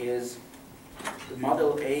interesting is the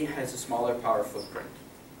Model A has a smaller power footprint.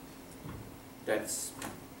 That's,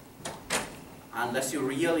 unless you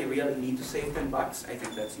really, really need to save $10, I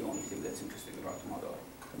think that's the only thing that's interesting about the Model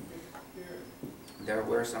A. There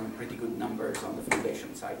were some pretty good numbers on the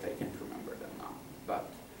foundation site, I can't remember them now. But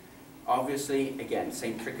obviously, again,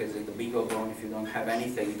 same trick as in the BeagleBone, if you don't have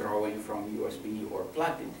anything drawing from USB or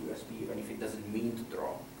plugged into USB, even if it doesn't mean to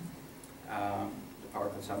draw, the power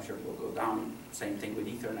consumption will go down. Same thing with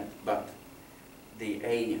Ethernet, but the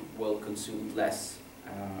A will consume less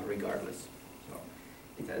regardless. So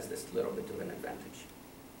it has this little bit of an advantage.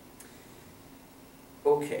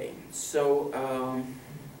 Okay, so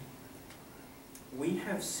we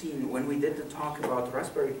have seen, when we did the talk about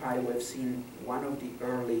Raspberry Pi, we've seen one of the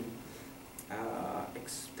early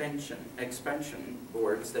expansion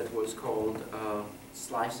boards that was called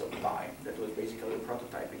Slice of Pi, that was basically a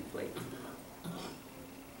prototyping plate.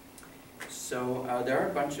 So there are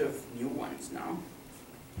a bunch of new ones now,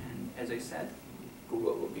 and as I said,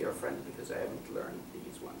 Google will be our friend because I haven't learned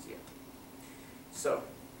these ones yet. So,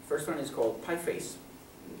 first one is called PyFace.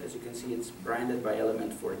 As you can see, it's branded by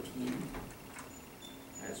Element 14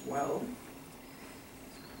 as well.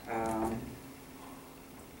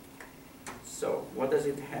 So, what does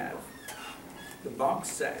it have? The box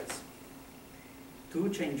says 2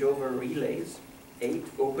 changeover relays, 8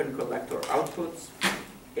 open collector outputs,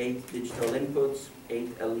 8 digital inputs,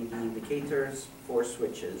 8 LED indicators, 4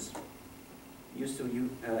 switches.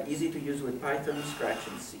 Easy to use with Python, Scratch,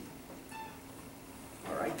 and C.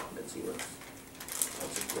 All right, let's see what's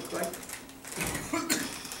it look like.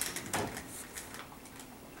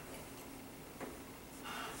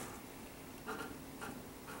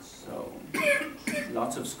 So,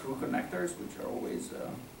 lots of screw connectors, which are always a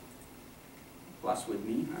plus with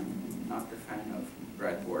me. I'm not a fan of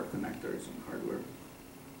breadboard connectors in hardware.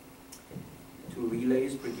 2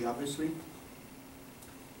 relays, pretty obviously.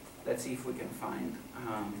 Let's see if we can find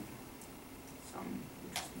some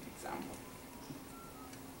interesting example.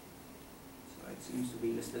 So it seems to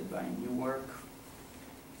be listed by Newark.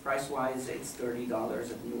 Price-wise, it's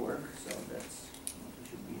 $30 at Newark, so that's what we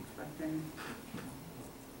should be expecting.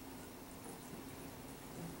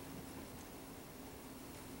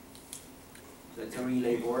 So it's a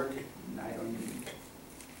relay board, and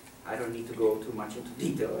I don't need to go too much into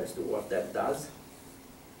detail as to what that does.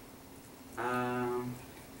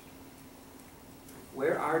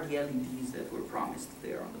 Where are the LEDs that were promised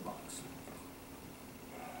there on the box?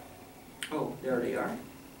 Oh, there they are.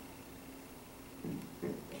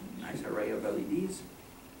 Nice array of LEDs.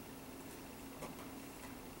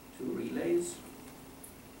 2 relays.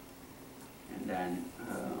 And then,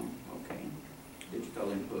 okay, digital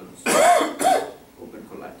inputs, open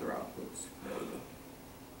collector outputs. There we go.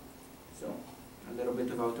 So, a little bit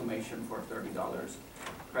of automation for $30.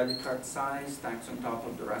 Credit card size stacks on top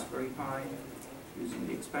of the Raspberry Pi using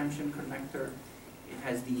the expansion connector. It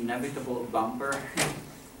has the inevitable bumper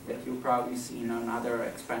that you've probably seen on other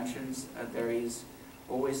expansions. There is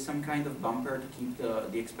always some kind of bumper to keep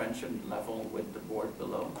the expansion level with the board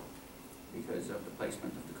below because of the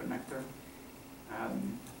placement of the connector.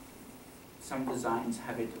 Some designs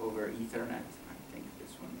have it over Ethernet. I think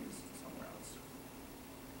this one is somewhere else.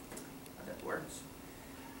 That works.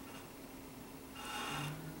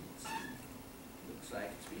 Looks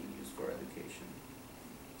like it's being used for education.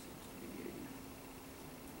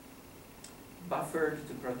 Buffered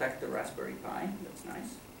to protect the Raspberry Pi. That's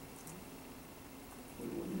nice. We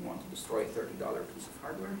wouldn't want to destroy a $30 piece of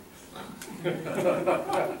hardware.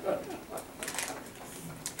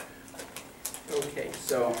 Okay,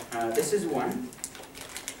 so this is one.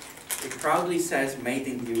 It proudly says made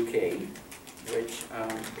in UK, which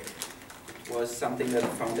was something that the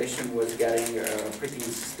foundation was getting pretty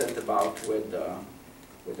insistent about with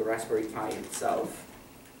the Raspberry Pi itself.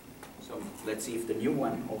 So let's see if the new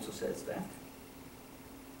one also says that.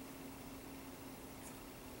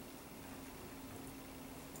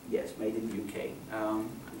 Yes, made in the UK.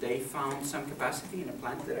 They found some capacity in a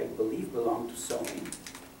plant that I believe belonged to Sony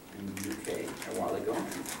in the UK a while ago.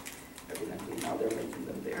 Evidently now they're making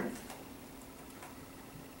them there.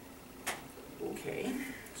 Okay,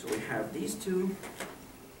 so we have these two.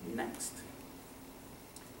 Next.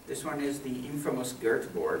 This one is the infamous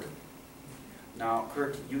GERT board. Now,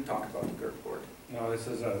 Kurt, you talk about the GERT board. No, this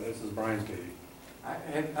is Brian's baby.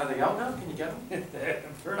 Are they out now? Can you get them?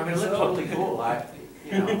 I mean, it looked totally cool.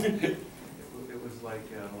 You know, it was like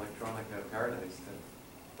an electronic paradise.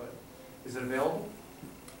 But is it available?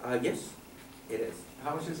 Yes, it is.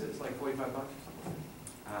 How much is it? It's like $45 or something.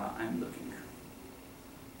 I'm looking.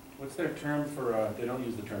 What's their term for, they don't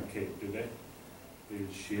use the term cape, do they? They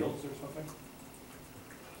use shields or something?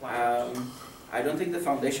 I don't think the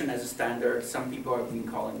foundation has a standard. Some people have been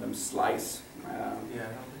calling them slice. Yeah,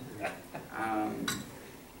 I don't think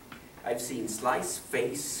I've seen slice,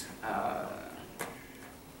 face,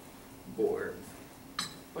 board.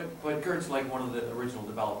 But Kurt's like one of the original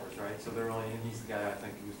developers, right? So they're really, and he's the guy I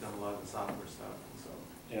think who's done a lot of the software stuff. And so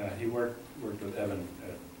Yeah, he worked with Evan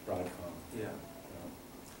at Broadcom. yeah.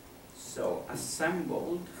 So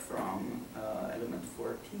assembled from element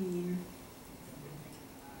 14.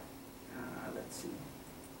 Let's see.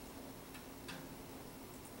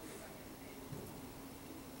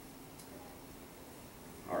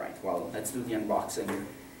 All right, well, let's do the unboxing.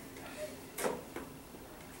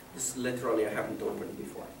 This literally I haven't opened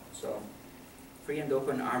before. So, free and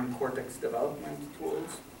open ARM Cortex development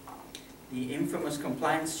tools. The infamous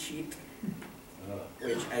compliance sheet,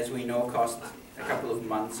 which, as we know, cost a couple of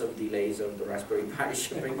months of delays of the Raspberry Pi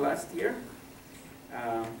shipping last year.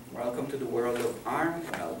 Welcome to the world of ARM.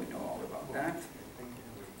 Well, we know all about that.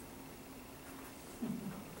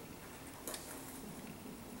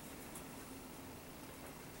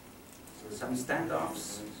 some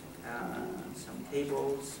standoffs, some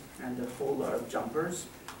tables, and a whole lot of jumpers.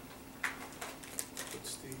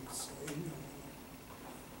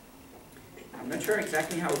 I'm not sure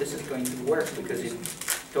exactly how this is going to work because it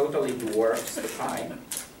totally dwarfs the Pi.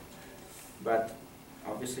 But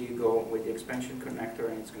obviously you go with the expansion connector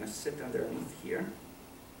and it's going to sit underneath here.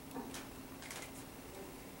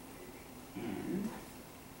 And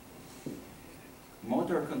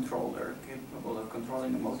motor controller, capable of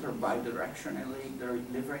controlling the motor bidirectionally,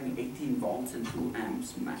 delivering 18 volts and 2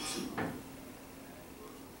 amps maximum.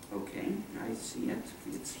 Okay, I see it.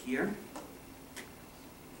 It's here.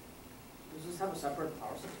 Does this have a separate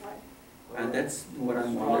power supply? And that's what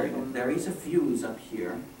I'm wondering. There is a fuse up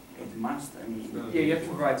here. It must, I mean. Yeah, you have to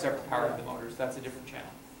provide separate power to the motors, that's a different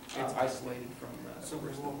channel. It's isolated from the So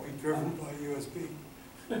rest it of the won't be board. driven by USB.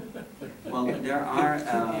 Well, there are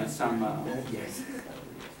some, yes.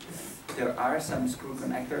 There are some screw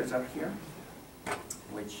connectors up here,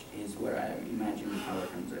 which is where I imagine the power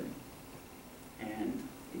comes in. And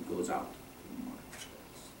it goes out.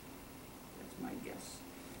 That's my guess.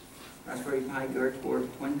 Raspberry Pi GERT board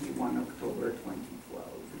 21 October 2012,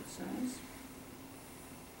 it says.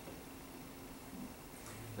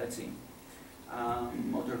 Let's see.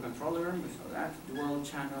 Motor controller, we saw that. Dual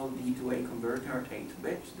channel D to A converter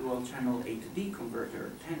 8-bit. Dual channel A to D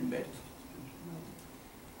converter 10-bit.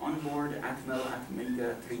 Onboard Atmel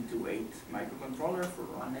Atmega 328 microcontroller for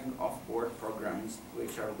running off-board programs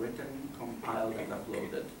which are written, compiled, and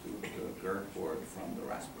uploaded to the GERT board from the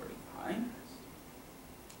Raspberry Pi.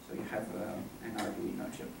 So you have an Arduino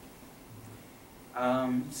chip.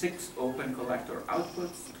 6 open collector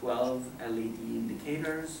outputs, 12 LED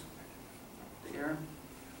indicators there.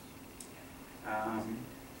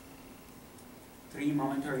 3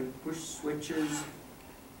 momentary push switches.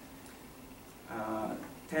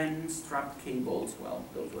 10 strap cables, well,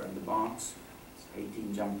 those were in the box.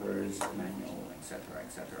 18 jumpers, manual, etc.,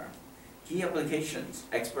 etc. Key applications,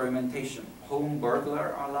 experimentation, home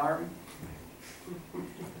burglar alarm,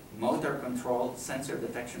 motor control, sensor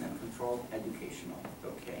detection and control, educational.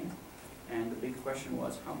 Okay. And the big question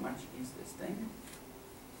was, how much is this thing?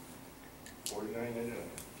 $49.99.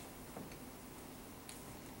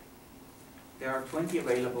 There are 20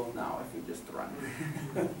 available now if you just run.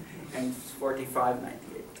 And it's $45.98.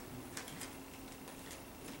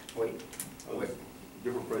 Wait, Oh, wait.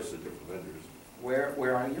 different prices at different vendors.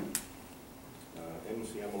 Where are you?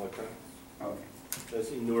 MCM Electronics. Okay. I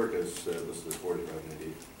see Newark has listed as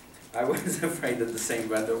 $45.98. I was afraid that the same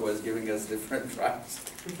vendor was giving us different price,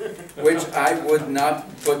 which I would not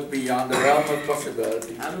put beyond the realm of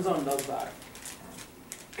possibility. Amazon does that.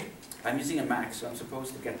 I'm using a Mac, so I'm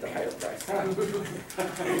supposed to get the higher price.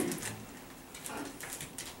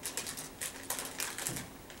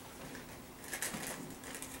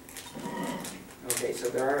 Okay, so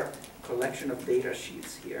there are a collection of data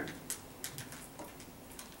sheets here.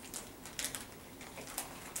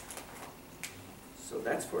 So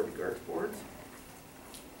that's for the GERT board.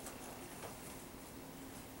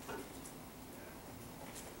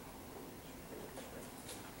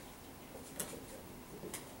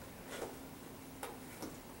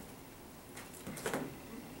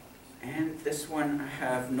 And this one I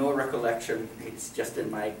have no recollection. It's just in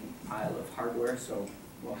my pile of hardware, so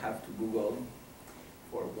we'll have to Google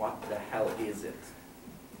for what the hell is it.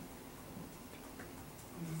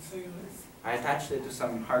 I attached it to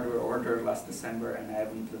some hardware order last December and I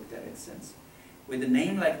haven't looked at it since. With a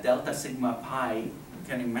name like Delta Sigma Pi, you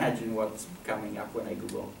can imagine what's coming up when I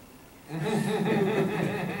Google.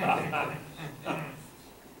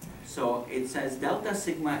 So it says Delta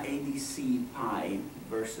Sigma ADC Pi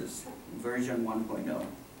versus version 1.0.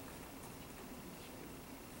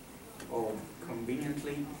 Oh,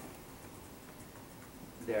 conveniently,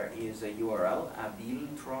 there is a URL,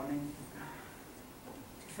 Abiltronic.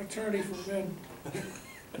 Fraternity for men.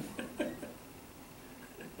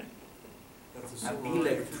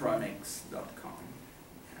 Abilectronics.com.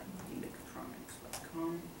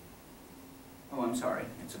 Abilectronics.com. Oh, I'm sorry,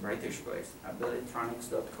 it's a British place.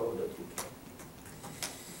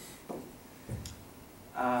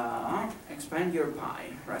 Abilectronics.co.uk. Expand your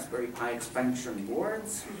Pi. Raspberry Pi expansion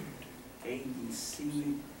boards.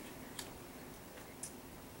 ADC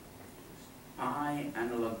Pi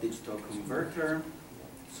analog digital converter.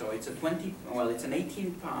 So it's a it's an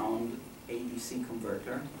 18-pound ADC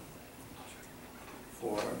converter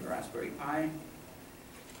for the Raspberry Pi.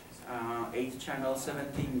 8-channel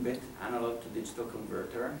 17-bit analog to digital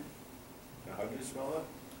converter. Now, how do you spell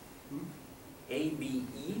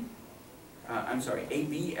ABE, I'm sorry,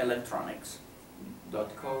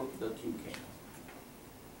 abelectronics.co.uk.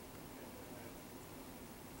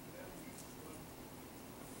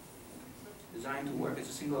 designed to work as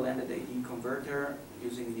a single-ended AD converter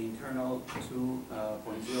using the internal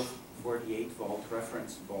 2.048 volt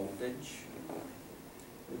reference voltage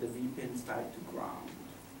with the V pins tied to ground.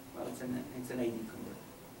 Well, it's an AD converter.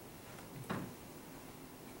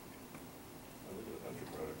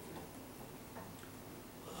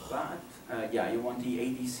 But, yeah, you want the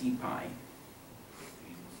ADC pi.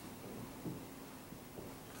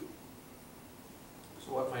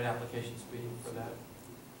 So what might applications be for that?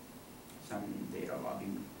 Some data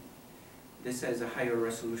logging. This has a higher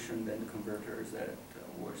resolution than the converters that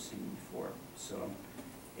were seen before. So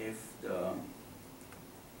if the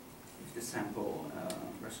sample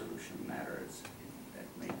resolution matters, that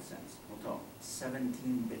makes sense. Although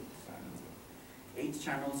 17-bit, 8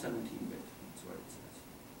 channel 17-bit, that's what it says.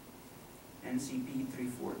 NCP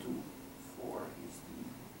 3424 is the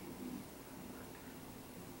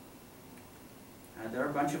converter. There are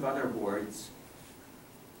a bunch of other boards.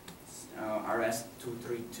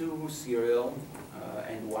 RS-232 serial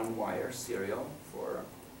and one-wire serial for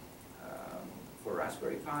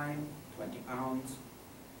Raspberry Pi, 20 pounds.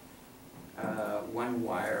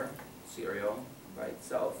 One-wire serial by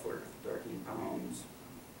itself for 13 pounds.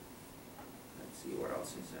 Let's see what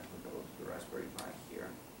else is applicable to the Raspberry Pi here.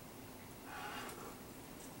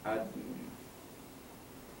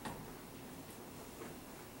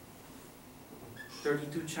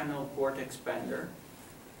 32-channel port expander.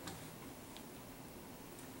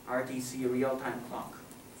 RTC real-time clock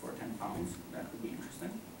for 10 pounds. That would be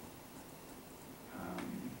interesting.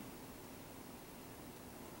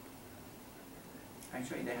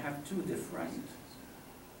 Actually, they have two different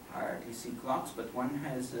RTC clocks, but one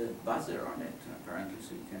has a buzzer on it, apparently,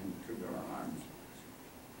 so you can trigger alarms.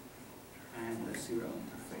 And a serial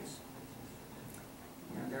interface.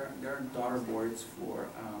 Yeah, there are daughter boards for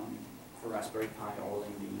Raspberry Pi, all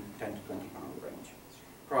in the 10 to 20 pound range.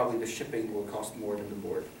 Probably the shipping will cost more than the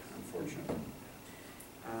board, unfortunately.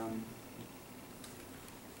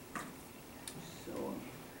 So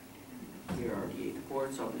here are the 8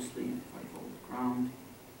 ports, obviously, 5-volt ground.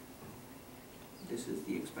 This is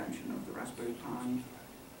the expansion of the Raspberry Pi.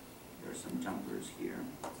 There are some jumpers here.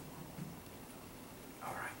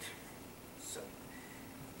 All right, so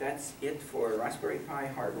that's it for Raspberry Pi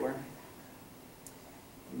hardware.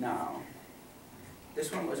 Now, this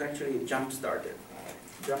one was actually a jump starter,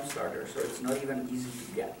 so it's not even easy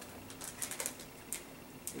to get.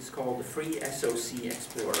 It's called the Free SoC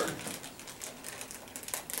Explorer.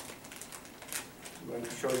 I'm going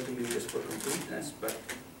to show it to you just for completeness, but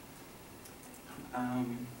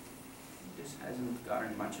this hasn't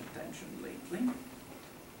gotten much attention lately.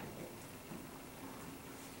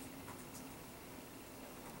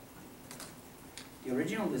 The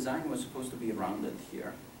original design was supposed to be rounded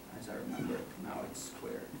here, as I remember. Now it's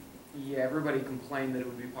squared. Yeah, everybody complained that it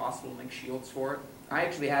would be possible to make shields for it. I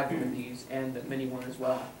actually have one of these and the mini one as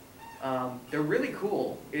well. They're really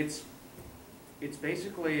cool. It's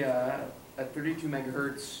basically a 32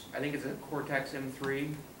 megahertz, I think it's a Cortex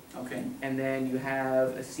M3. Okay. And then you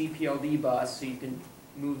have a CPLD bus, so you can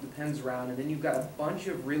move the pins around. And then you've got a bunch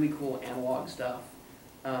of really cool analog stuff.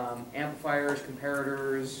 Amplifiers,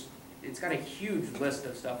 comparators. It's got a huge list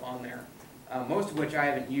of stuff on there, most of which I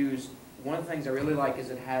haven't used. One of the things I really like is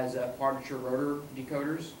it has quadrature rotor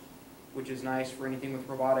decoders, which is nice for anything with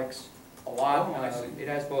robotics. A lot. It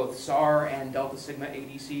has both SAR and Delta Sigma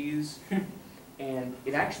ADCs. And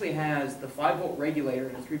it actually has the 5-volt regulator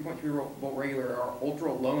and the 3.3-volt regulator are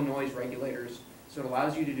ultra low noise regulators. So it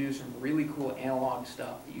allows you to do some really cool analog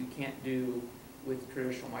stuff that you can't do with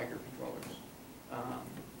traditional microcontrollers.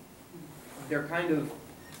 They're kind of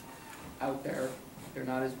out there. They're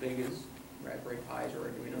not as big as Raspberry Pis or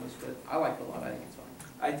Arduinos, but I like it a lot. I think it's fun.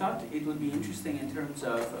 I thought it would be interesting in terms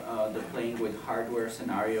of the playing with hardware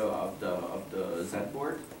scenario of the Z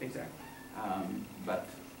board. Exactly. But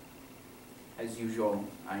as usual,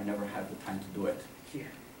 I never have the time to do it. Yeah.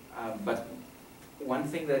 But one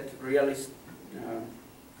thing that really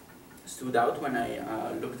stood out when I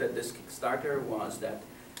looked at this Kickstarter was that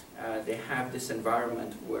they have this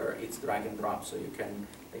environment where it's drag and drop, so you can,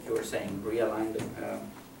 like you were saying, realign the,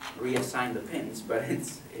 reassign the pins, but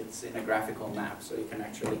it's in a graphical map, so you can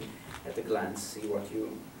actually, at a glance, see what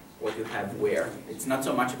you have where. It's not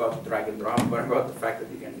so much about drag and drop, but about the fact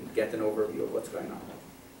that you can get an overview of what's going on.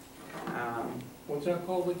 What's that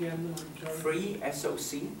called again, Charlie? Free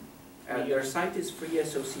SoC. Their site is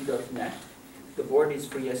freesoc.net. The board is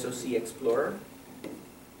Free SoC Explorer.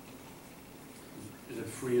 Is it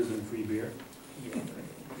free as in free beer? Yeah.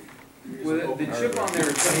 Well, the chip on there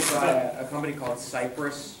is made by a company called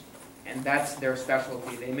Cypress, and that's their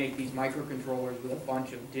specialty. They make these microcontrollers with a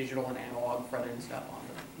bunch of digital and analog front-end stuff on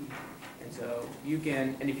them. And so you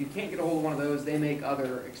can, and if you can't get a hold of one of those, they make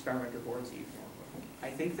other experimenter boards that you can work with.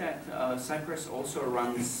 I think that Cypress also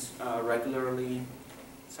runs regularly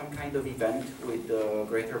some kind of event with the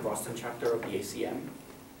Greater Boston chapter of the ACM.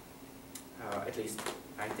 At least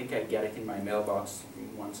I think I get it in my mailbox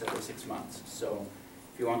once every 6 months. So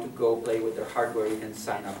if you want to go play with their hardware, you can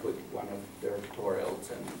sign up with one of their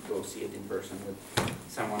tutorials and go see it in person with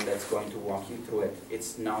someone that's going to walk you through it.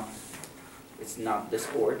 It's not this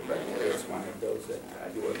board, but it's one of those that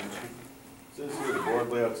you were mentioning. So this here, the board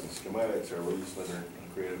layouts and schematics are released under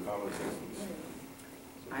Creative Commons license.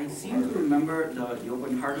 I seem to remember the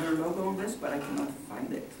Open Hardware logo on this, but I cannot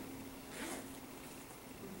find it.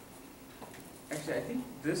 Actually, I think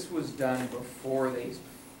this was done before they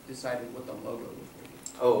decided what the logo was going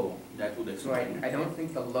to be. Oh, that would So I explain. don't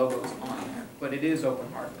think the logo's on there, but it is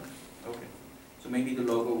open hardware. Okay. So maybe the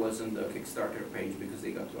logo was on the Kickstarter page because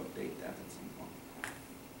they got to update that at some point.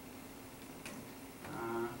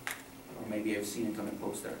 Or maybe I've seen it on a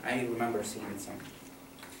poster. I remember seeing it somewhere.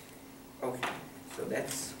 Okay, so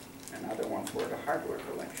that's another one for the hardware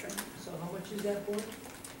collection. So how much is that board?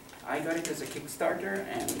 I got it as a Kickstarter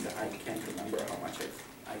and I can't remember how much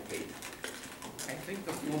I paid. I think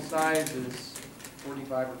the full size is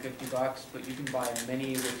 45 or 50 bucks, but you can buy a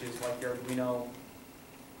mini, which is like your Arduino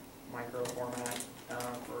micro format,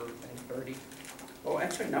 for I think 30. Oh,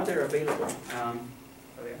 actually now they're available. Oh,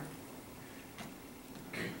 they are.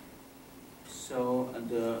 So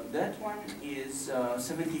that one is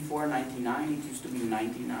 $74.99. It used to be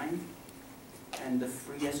 $99, and the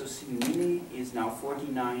free SoC Mini is now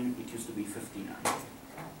 $49. It used to be $59.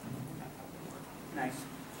 Nice.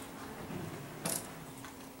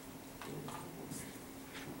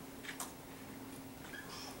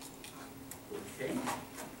 Okay.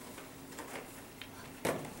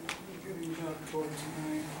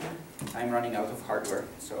 I'm running out of hardware,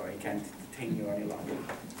 so I can't detain you any longer.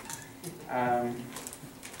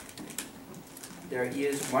 There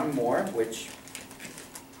is one more, which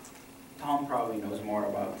Tom probably knows more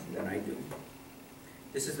about than I do.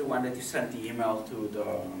 This is the one that you sent the email to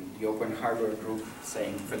the Open Hardware group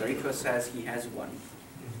saying, Federico says he has one.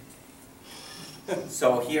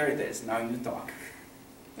 So here it is, now you talk.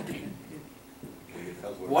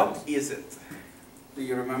 What is it? Do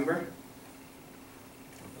you remember?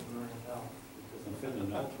 Doesn't fit in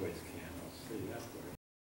an Altoids can, I'll see that for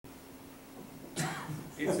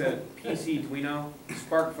you. It's a PC Arduino.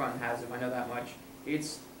 SparkFun has them, I know that much.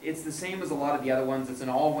 It's the same as a lot of the other ones. It's an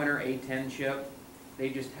all-winner A10 chip. They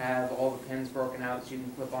just have all the pins broken out so you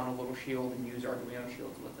can clip on a little shield and use Arduino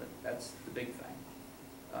shields with it. That's the big thing.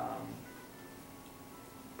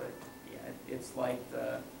 But yeah, it's like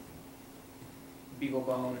the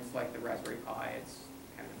BeagleBone, it's like the Raspberry Pi. It's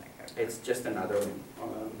kind of that kind of thing. It's just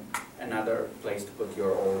another place to put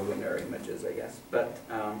your all-winner images, I guess. But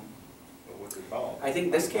What's it called? I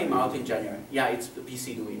think this came out in January. Yeah, it's the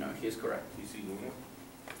PC Arduino. He is correct. PC Luna?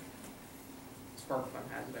 SparkFun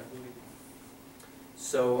has it, I believe.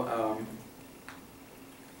 So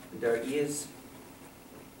there is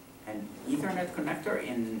an Ethernet connector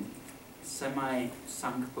in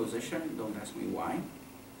semi-sunk position. Don't ask me why.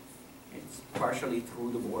 It's partially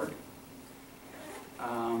through the board.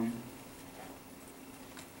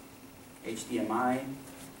 HDMI,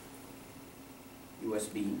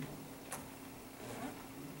 USB.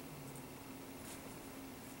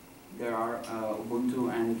 There are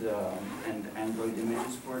Ubuntu and Android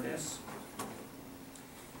images for this.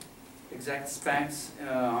 Exact specs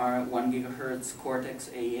are 1 GHz Cortex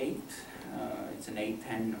A8. It's an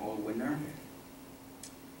A10 all-winner.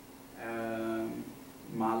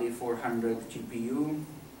 Mali 400 GPU.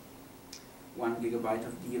 1 GB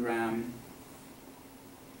of DRAM.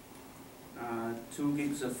 2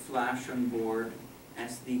 gigs of flash on board.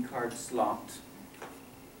 SD card slot.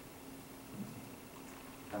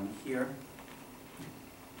 Down here.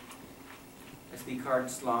 SD card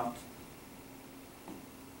slot.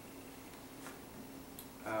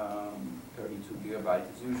 32 GB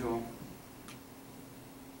as usual.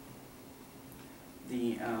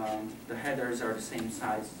 The headers are the same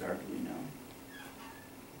size as Arduino.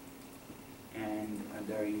 And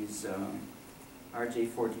there is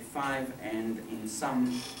RJ45, and in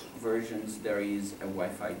some versions there is a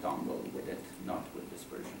Wi-Fi dongle with it, not with this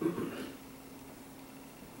version.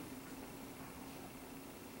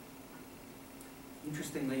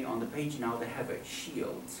 Interestingly, on the page now they have a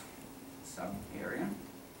shield sub area.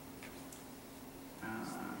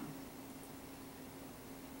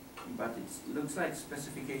 But it looks like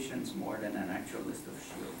specifications more than an actual list of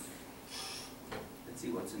shields. Let's see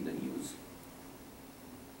what's in the news.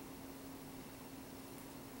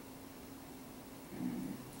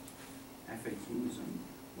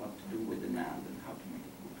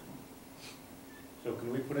 So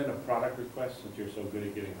can we put in a product request since you're so good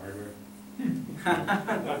at getting hardware?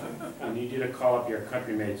 I need you to call up your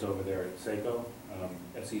country mates over there at SECO,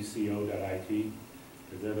 SECO.IT,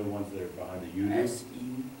 because they're the ones that are behind the UDU.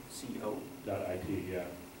 SECO.IT. Yeah.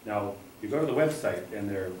 Now, you go to the website and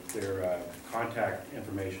their contact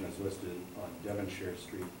information is listed on Devonshire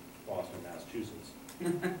Street, Boston, Massachusetts.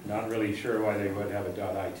 Not really sure why they would have a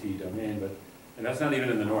 .it domain, but, and that's not even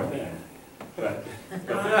in the north end. But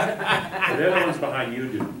they're the ones behind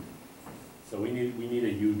UDU. So we need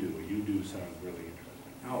a UDU. A UDU sounds really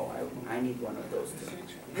interesting. Oh, I need one of those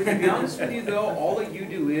too. To be honest with you though, all that you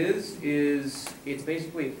do is it's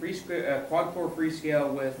basically a quad-core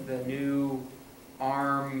Freescale with the new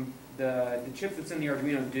ARM, the chip that's in the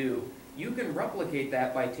Arduino do. You can replicate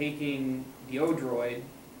that by taking the Odroid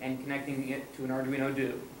and connecting it to an Arduino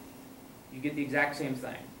do. You get the exact same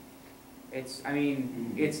thing. It's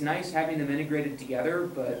nice having them integrated together,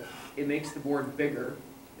 but it makes the board bigger,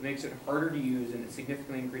 it makes it harder to use, and it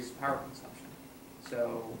significantly increases power consumption.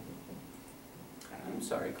 So, I'm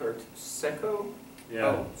sorry, Kurt. SECO? Yeah.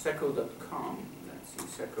 Oh, SECO.com. Let's see,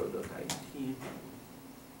 SECO.IT.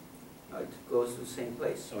 Oh, it goes to the same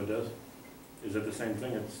place. So it does? Is it the same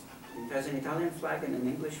thing? It's It has an Italian flag and an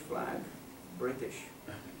English flag, British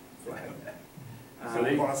flag. So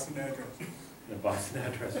they- Boston address. the Boston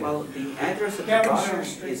address. Well, the address at the Devonshire bottom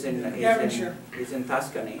Street. is in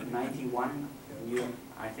Tuscany, 91.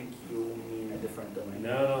 I think you mean a different domain.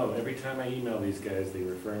 No, every time I email these guys, they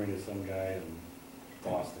refer me to some guy in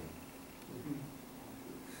Boston.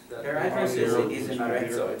 Their address is in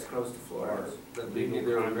Arezzo, it's close to Florence. That maybe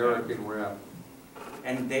they're American rep.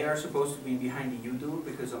 And they are supposed to be behind the UDO,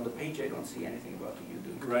 because on the page I don't see anything about the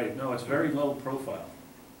UDO. Right, no, it's very low profile.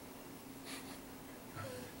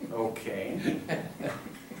 Okay.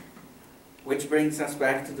 Which brings us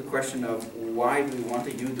back to the question of why do we want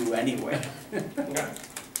a UDO anyway?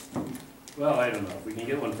 Well, I don't know, we can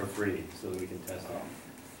get one for free so that we can test it.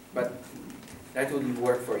 But that wouldn't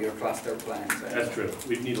work for your cluster plans. That's true,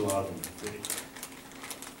 we'd need a lot of them for free.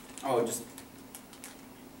 Oh, just,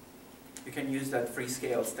 you can use that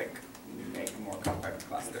Freescale stick, make a more compact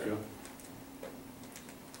cluster. That's true.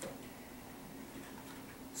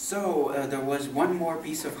 So, there was one more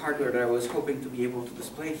piece of hardware that I was hoping to be able to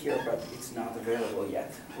display here, but it's not available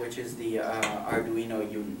yet, which is the Arduino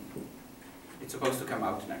UNIX. It's supposed to come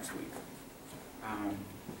out next week,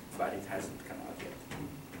 but it hasn't come out yet.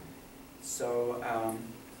 So,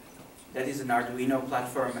 that is an Arduino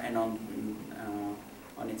platform, and on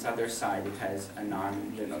its other side it has a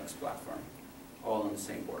non-Linux platform, all on the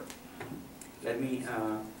same board. Let me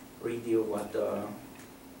read you what the...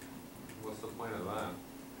 What's the point of that?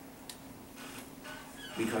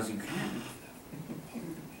 Because you can.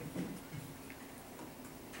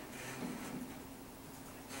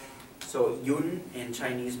 So Yun in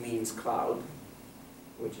Chinese means cloud,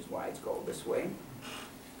 which is why it's called this way.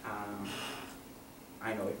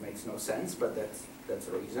 I know it makes no sense, but that's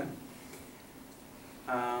the reason.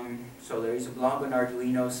 So there is a blog on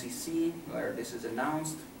Arduino CC where this is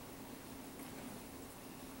announced.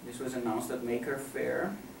 This was announced at Maker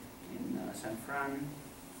Faire in San Fran.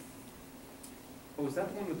 oh, is that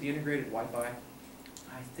the one with the integrated Wi-Fi?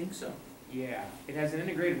 I think so. Yeah, it has an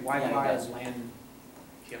integrated Yeah, it Wi-Fi does. LAN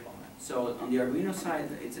chip on it. So on the Arduino side,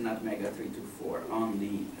 it's an Atmega 324. On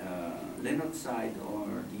the Linux side,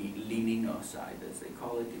 or the Linino side, as they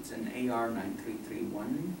call it, it's an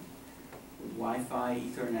AR9331 with Wi-Fi,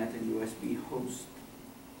 Ethernet, and USB host.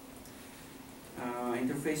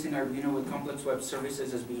 Interfacing Arduino with complex web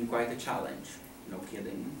services has been quite a challenge, no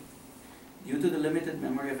kidding. Due to the limited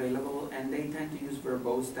memory available, and they tend to use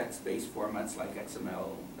verbose text-based formats like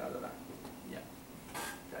XML, Yeah.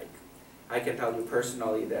 Like, I can tell you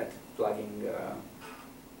personally that plugging,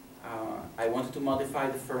 I wanted to modify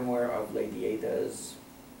the firmware of Lady Ada's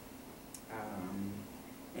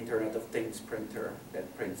Internet of Things printer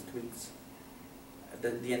that prints tweets.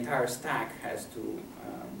 The entire stack has to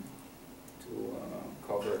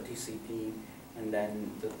cover TCP, and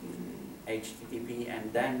then the HTTP,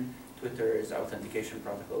 and then Twitter's authentication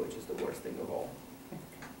protocol, which is the worst thing of all.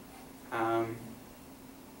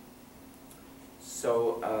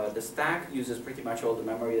 So the stack uses pretty much all the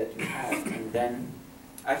memory that you have, and then,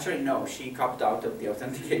 actually no, she copped out of the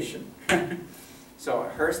authentication. So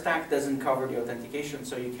her stack doesn't cover the authentication,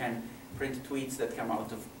 so you can print tweets that come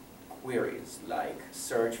out of queries, like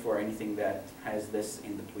search for anything that has this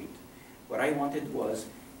in the tweet. What I wanted was,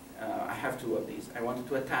 I have two of these, I wanted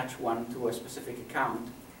to attach one to a specific account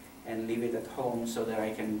and leave it at home so that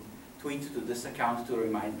I can tweet to this account to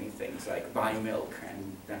remind me things like buy milk,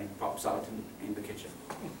 and then it pops out in the kitchen.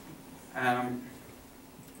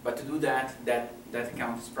 But to do that that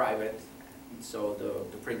account is private, and so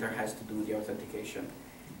the printer has to do the authentication.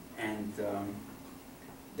 And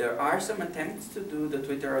there are some attempts to do the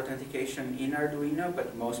Twitter authentication in Arduino,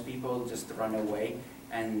 but most people just run away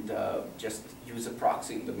and just use a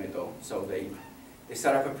proxy in the middle. So they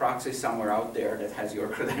set up a proxy somewhere out there that has your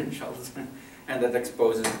credentials and that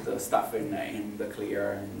exposes the stuff in the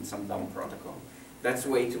clear and some dumb protocol. That's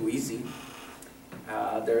way too easy.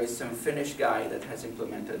 There is some Finnish guy that has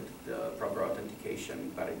implemented the proper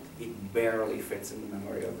authentication, but it barely fits in the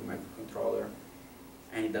memory of the microcontroller,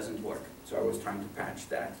 and it doesn't work. So I was trying to patch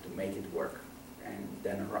that to make it work, and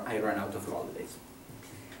then I ran out of holidays.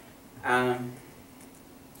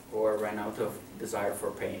 Or ran out of desire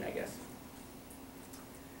for pain, I guess.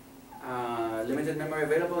 Limited memory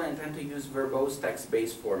available, and intend to use verbose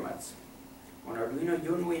text-based formats. On Arduino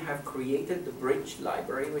UNIX, we have created the bridge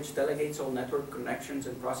library, which delegates all network connections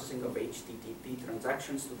and processing of HTTP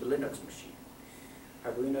transactions to the Linux machine.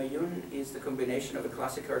 Arduino UNIX is the combination of a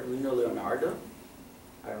classic Arduino Leonardo.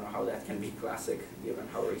 I don't know how that can be classic, given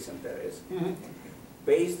how recent that is.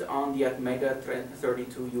 Based on the Atmega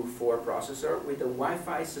 32U4 processor with a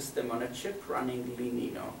Wi-Fi system on a chip running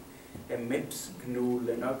Linino, a MIPS GNU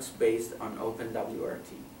Linux based on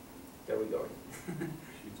OpenWRT. There we go.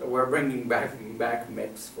 So we're bringing back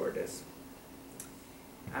MIPS for this.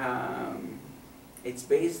 It's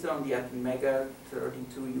based on the Atmega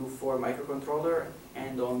 32U4 microcontroller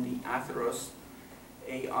and on the Atheros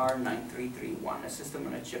AR9331, a system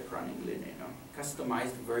on a chip running Linino.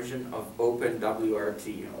 Customized version of OpenWRT.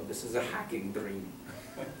 You know, this is a hacking dream.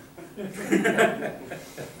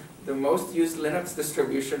 The most used Linux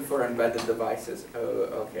distribution for embedded devices.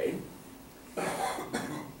 Okay.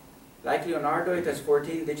 Like Leonardo, it has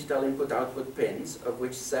 14 digital input-output pins, of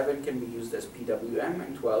which 7 can be used as PWM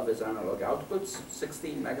and 12 as analog outputs,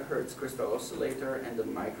 16 MHz crystal oscillator, and a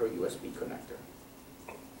micro USB connector.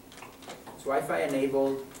 It's Wi-Fi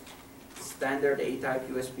enabled, standard A-type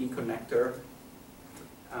USB connector.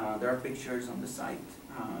 There are pictures on the site.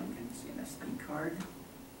 You can see an SD card,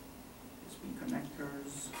 USB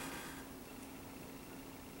connectors,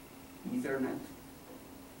 Ethernet,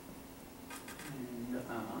 and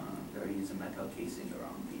there is a metal casing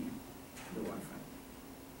around the Wi-Fi.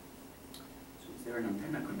 So is there an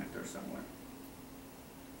antenna connector somewhere?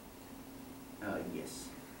 Yes.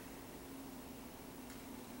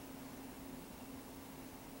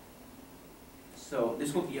 So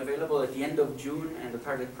this will be available at the end of June, and the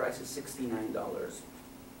target price is $69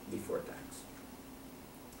 before tax.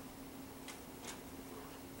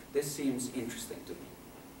 This seems interesting to me,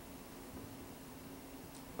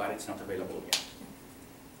 but it's not available yet.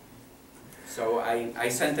 So I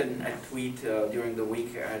sent a tweet during the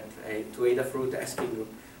week to Adafruit asking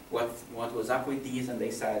what was up with these, and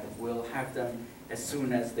they said we'll have them as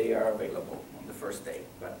soon as they are available on the first day,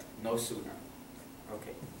 but no sooner.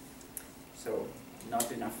 Okay. So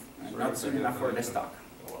not enough, not soon enough for the stock.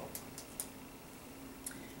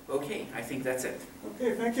 Okay, I think that's it.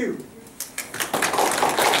 Okay, thank you.